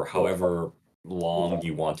for however long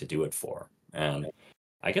you want to do it for. And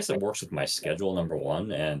I guess it works with my schedule, number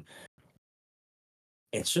one, and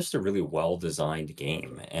it's just a really well designed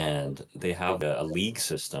game. And they have a league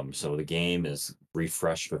system, so the game is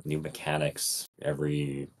refreshed with new mechanics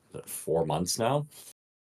every 4 months now.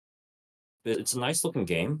 It's a nice looking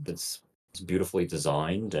game. It's beautifully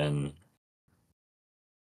designed, and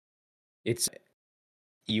It's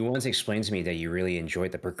you once explained to me that you really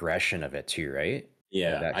enjoyed the progression of it too, right? Of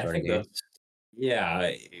yeah, that I sort of think game. that's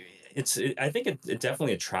yeah. I think it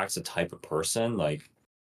definitely attracts a type of person. Like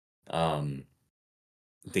um,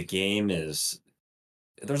 the game is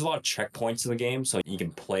there's a lot of checkpoints in the game, so you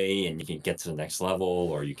can play and you can get to the next level,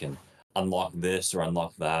 or you can unlock this or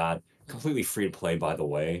unlock that. Completely free to play, by the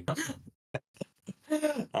way.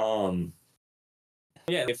 um,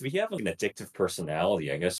 yeah, if you have like, an addictive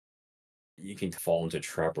personality, I guess you can fall into a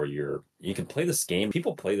trap where you can play this game.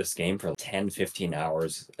 People play this game for 10, 15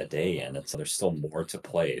 hours a day, and there's still more to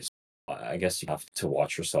play. So I guess you have to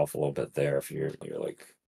watch yourself a little bit there if you're like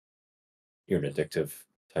you're an addictive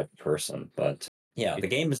type of person. But yeah, the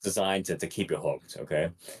game is designed to keep you hooked. Okay.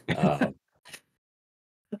 Um,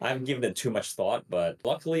 I haven't given it too much thought, but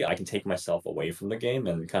luckily I can take myself away from the game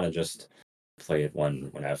and kind of just play it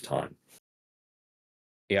when I have time.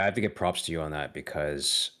 Yeah, I have to give props to you on that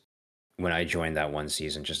because when I joined that one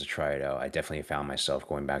season just to try it out, I definitely found myself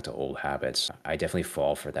going back to old habits. I definitely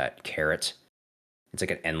fall for that carrot. It's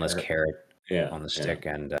like an endless carrot Yeah, on the yeah, stick,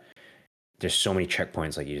 and there's so many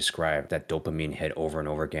checkpoints like you described, that dopamine hit over and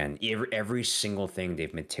over again. Every single thing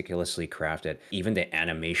they've meticulously crafted, even the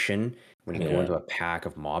animation when you go yeah, into a pack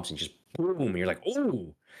of mobs and just boom, you're like,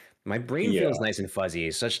 oh, my brain yeah. feels nice and fuzzy,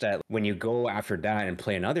 such that when you go after that and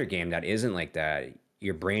play another game that isn't like that,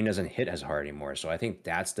 your brain doesn't hit as hard anymore. So I think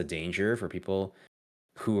that's the danger for people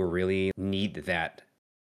who really need that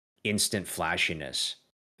instant flashiness.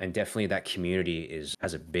 And definitely that community is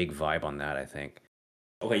has a big vibe on that, I think.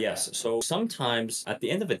 Okay, yes. So sometimes at the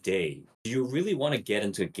end of a day, do you really want to get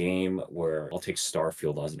into a game where I'll take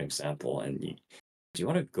Starfield as an example, and do you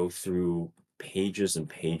want to go through pages and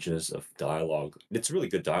pages of dialogue? It's really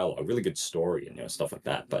good dialogue, really good story, and stuff like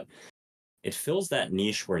that. But it fills that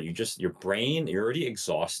niche where your brain, you're already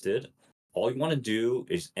exhausted. All you want to do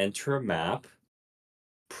is enter a map,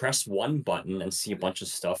 press one button, and see a bunch of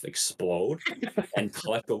stuff explode and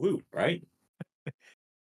collect the loot, right?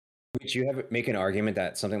 Would you have make an argument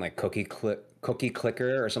that something like Cookie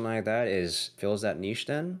Clicker or something like that is fills that niche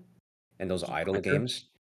then? And those Cookie idle clicker. games?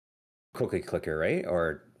 Cookie Clicker, right?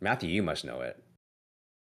 Or Matthew, you must know it.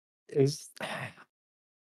 Is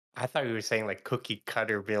I thought you were saying like cookie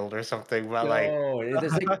cutter build or something, but like No,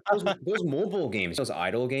 there's like those mobile games, those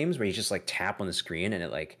idle games where you just like tap on the screen and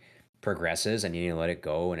it like progresses and you need to let it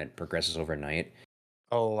go and it progresses overnight.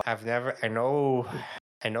 oh,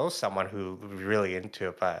 I know someone who was really into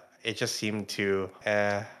it, but it just seemed to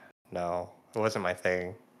no, it wasn't my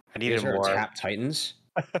thing. I You guys needed heard of more. Tap Titans?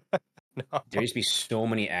 No. There used to be so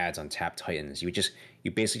many ads on Tap Titans. You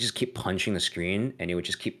basically just keep punching the screen and you would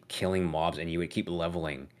just keep killing mobs and you would keep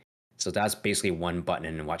leveling. So that's basically one button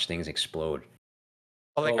and watch things explode.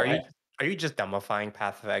 Oh, like, So I are you just dumbifying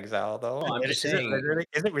Path of Exile though? No, I'm just saying.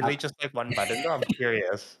 Is it really Uh, just like one button though? I'm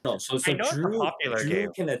curious. no, I so know it's a Drew popular Drew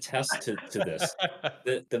game. can attest to this.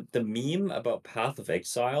 The meme about Path of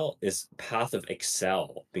Exile is Path of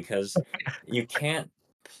Excel because you can't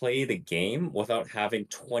play the game without having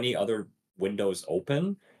 20 other windows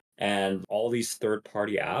open and all these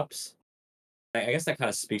third-party apps. I guess that kind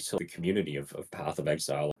of speaks to the community of Path of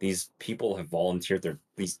Exile. These people have volunteered,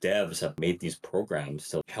 these devs have made these programs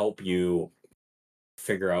to help you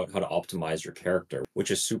figure out how to optimize your character,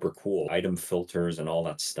 which is super cool. Item filters and all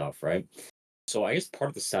that stuff, right? So I guess part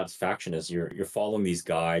of the satisfaction is you're following these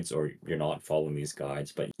guides or you're not following these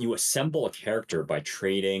guides, but you assemble a character by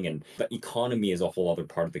trading, and the economy is a whole other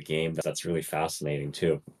part of the game that's really fascinating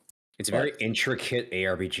too. It's a very But intricate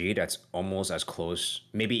ARPG that's almost as close,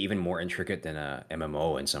 maybe even more intricate than a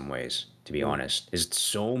MMO in some ways, to be honest. There's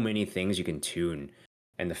so many things you can tune.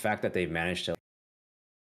 And the fact that they've managed to,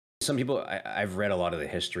 some people, I've read a lot of the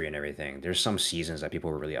history and everything. There's some seasons that people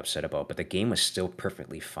were really upset about, but the game was still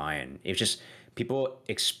perfectly fine. It's just people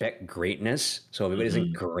expect greatness. So if it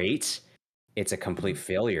isn't Mhm. great, it's a complete Mhm.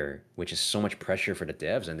 failure, which is so much pressure for the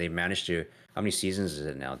devs. And they've managed to, how many seasons is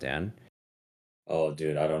it now, Dan? Oh,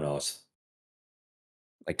 dude, I don't know.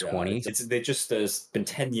 Like Yeah, 20? it's they just it's been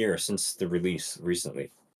 10 years since the release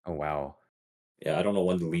recently. Oh, wow. Yeah, I don't know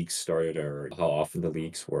when the leaks started or how often the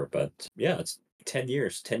leaks were, but yeah, it's 10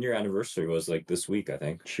 years. 10-year anniversary was like this week, I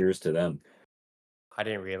think. Cheers to them. I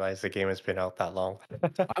didn't realize the game has been out that long.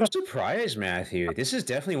 I'm surprised, Matthew. This is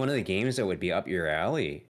definitely one of the games that would be up your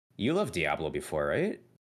alley. You loved Diablo before, right?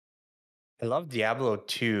 I love Diablo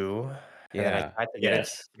 2, and then I Yeah. tried to get into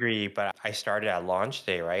Yes. 3, but I started at launch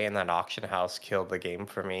day, right? And that auction house killed the game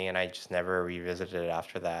for me, and I just never revisited it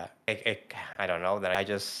after that. I don't know. Then I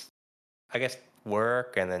guess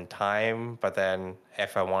work and then time, but then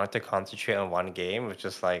if I wanted to concentrate on one game, it's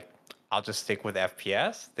just like I'll just stick with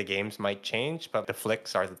FPS. The games might change, but the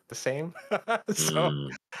flicks are the same. So Mm.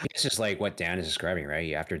 It's just like what Dan is describing,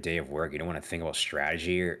 right? After a day of work, you don't want to think about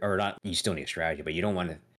strategy or not. You still need strategy, but you don't want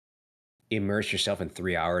to immerse yourself in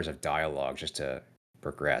 3 hours of dialogue just to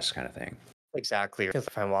progress, kind of thing. exactly, because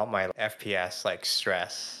if I want my FPS like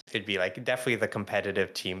stress, it'd be like definitely the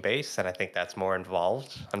competitive team base, and I think that's more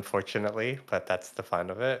involved, unfortunately. But that's the fun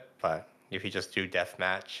of it. But if you just do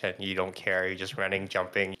deathmatch and you don't care, you're just running,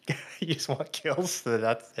 jumping, you just want kills, so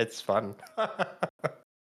that's it's fun.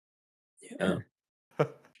 Yeah.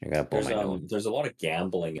 I gotta pull my note. There's a lot of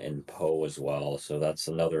gambling in Poe as well, so that's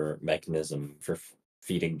another mechanism for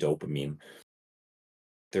feeding dopamine.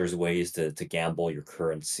 There's ways to gamble your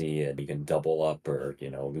currency and you can double up or,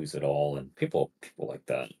 lose it all, and people like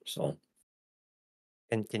that. So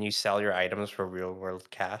And can you sell your items for real world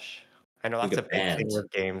cash? I know you that's a get big thing banned.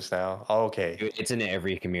 with games now. Oh, okay. It's in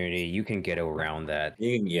every community. You can get around that.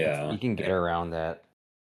 Yeah. You can get around that.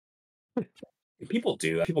 People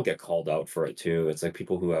do. People get called out for it too. It's like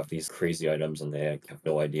people who have these crazy items and they have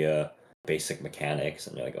no idea basic mechanics,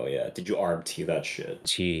 and you're like, oh yeah, did you RMT that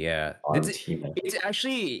shit? Yeah. RMT, man. It's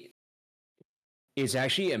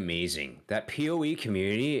actually amazing. That PoE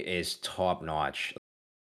community is top notch.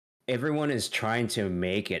 Everyone is trying to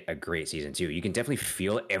make it a great season too. You can definitely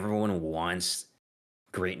feel everyone wants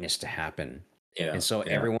greatness to happen. And Yeah, so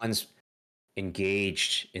yeah, everyone's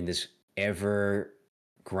engaged in this ever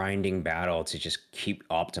grinding battle to just keep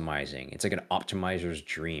optimizing. It's like an optimizer's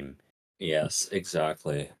dream. yes,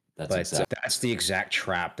 exactly. That's But exactly. that's the exact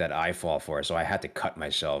trap that I fall for. So I had to cut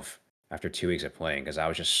myself after 2 weeks of playing because I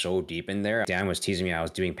was just so deep in there. Dan was teasing me I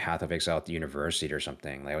was doing Path of Exile at the university or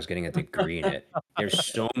something. Like I was getting a degree in it. There's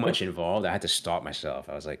so much involved. I had to stop myself.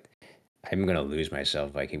 I was like, I'm gonna lose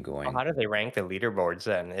myself if I keep Oh, going. how do they rank the leaderboards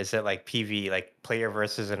then? Is it like PV, like player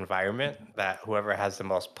versus environment, that whoever has the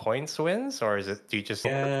most points wins, or is it do you just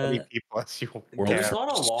as many Yeah, people as you there's can?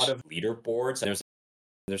 not a lot of leaderboards.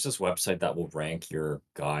 There's this website that will rank your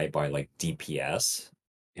guy by like DPS,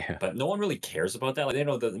 Yeah, but no one really cares about that. Like,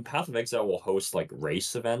 the Path of Exile will host like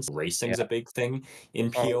race events. yeah. Racing's a big thing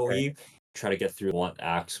in Oh, okay. PoE. Try to get through one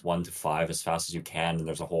acts 1 to 5 as fast as you can, and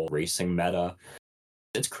there's a whole racing meta.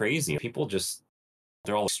 It's crazy. People just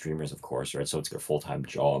they're all streamers, of course, right? So it's their full-time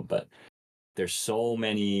job, but there's so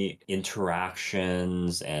many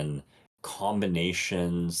interactions and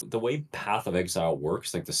combinations. The way Path of Exile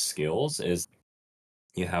works, like the skills, is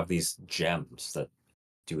you have these gems that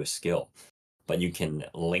do a skill, but you can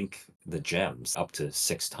link the gems up to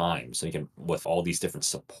 6 times. So you can, with all these different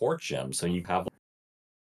support gems, so you have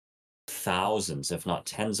thousands, if not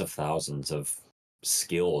tens of thousands of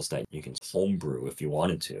skills that you can homebrew if you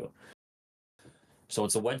wanted to. So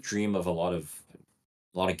it's a wet dream of a lot of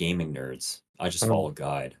gaming nerds. I just follow a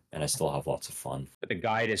guide and I still have lots of fun. But the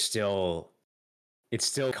guide is still it's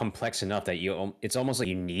still complex enough that it's almost like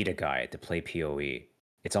you need a guide to play PoE.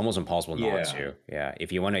 It's almost impossible not Yeah. to. Yeah.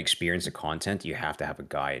 If you want to experience the content, you have to have a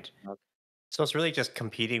guide. Okay. So it's really just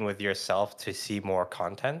competing with yourself to see more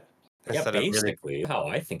content Yeah, instead of really. basically how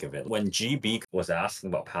I think of it. When GB was asking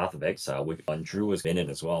about Path of Exile, and Drew was in it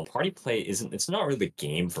as well. Party play it's not really a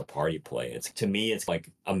game for party play. To me, it's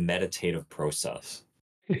like a meditative process.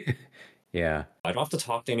 Yeah. I don't have to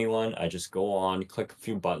talk to anyone. I just go on, click a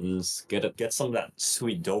few buttons, get some of that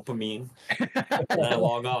sweet dopamine, and then I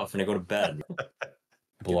log off and I go to bed.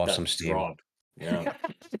 Blow Get off that some steam. drop. Yeah.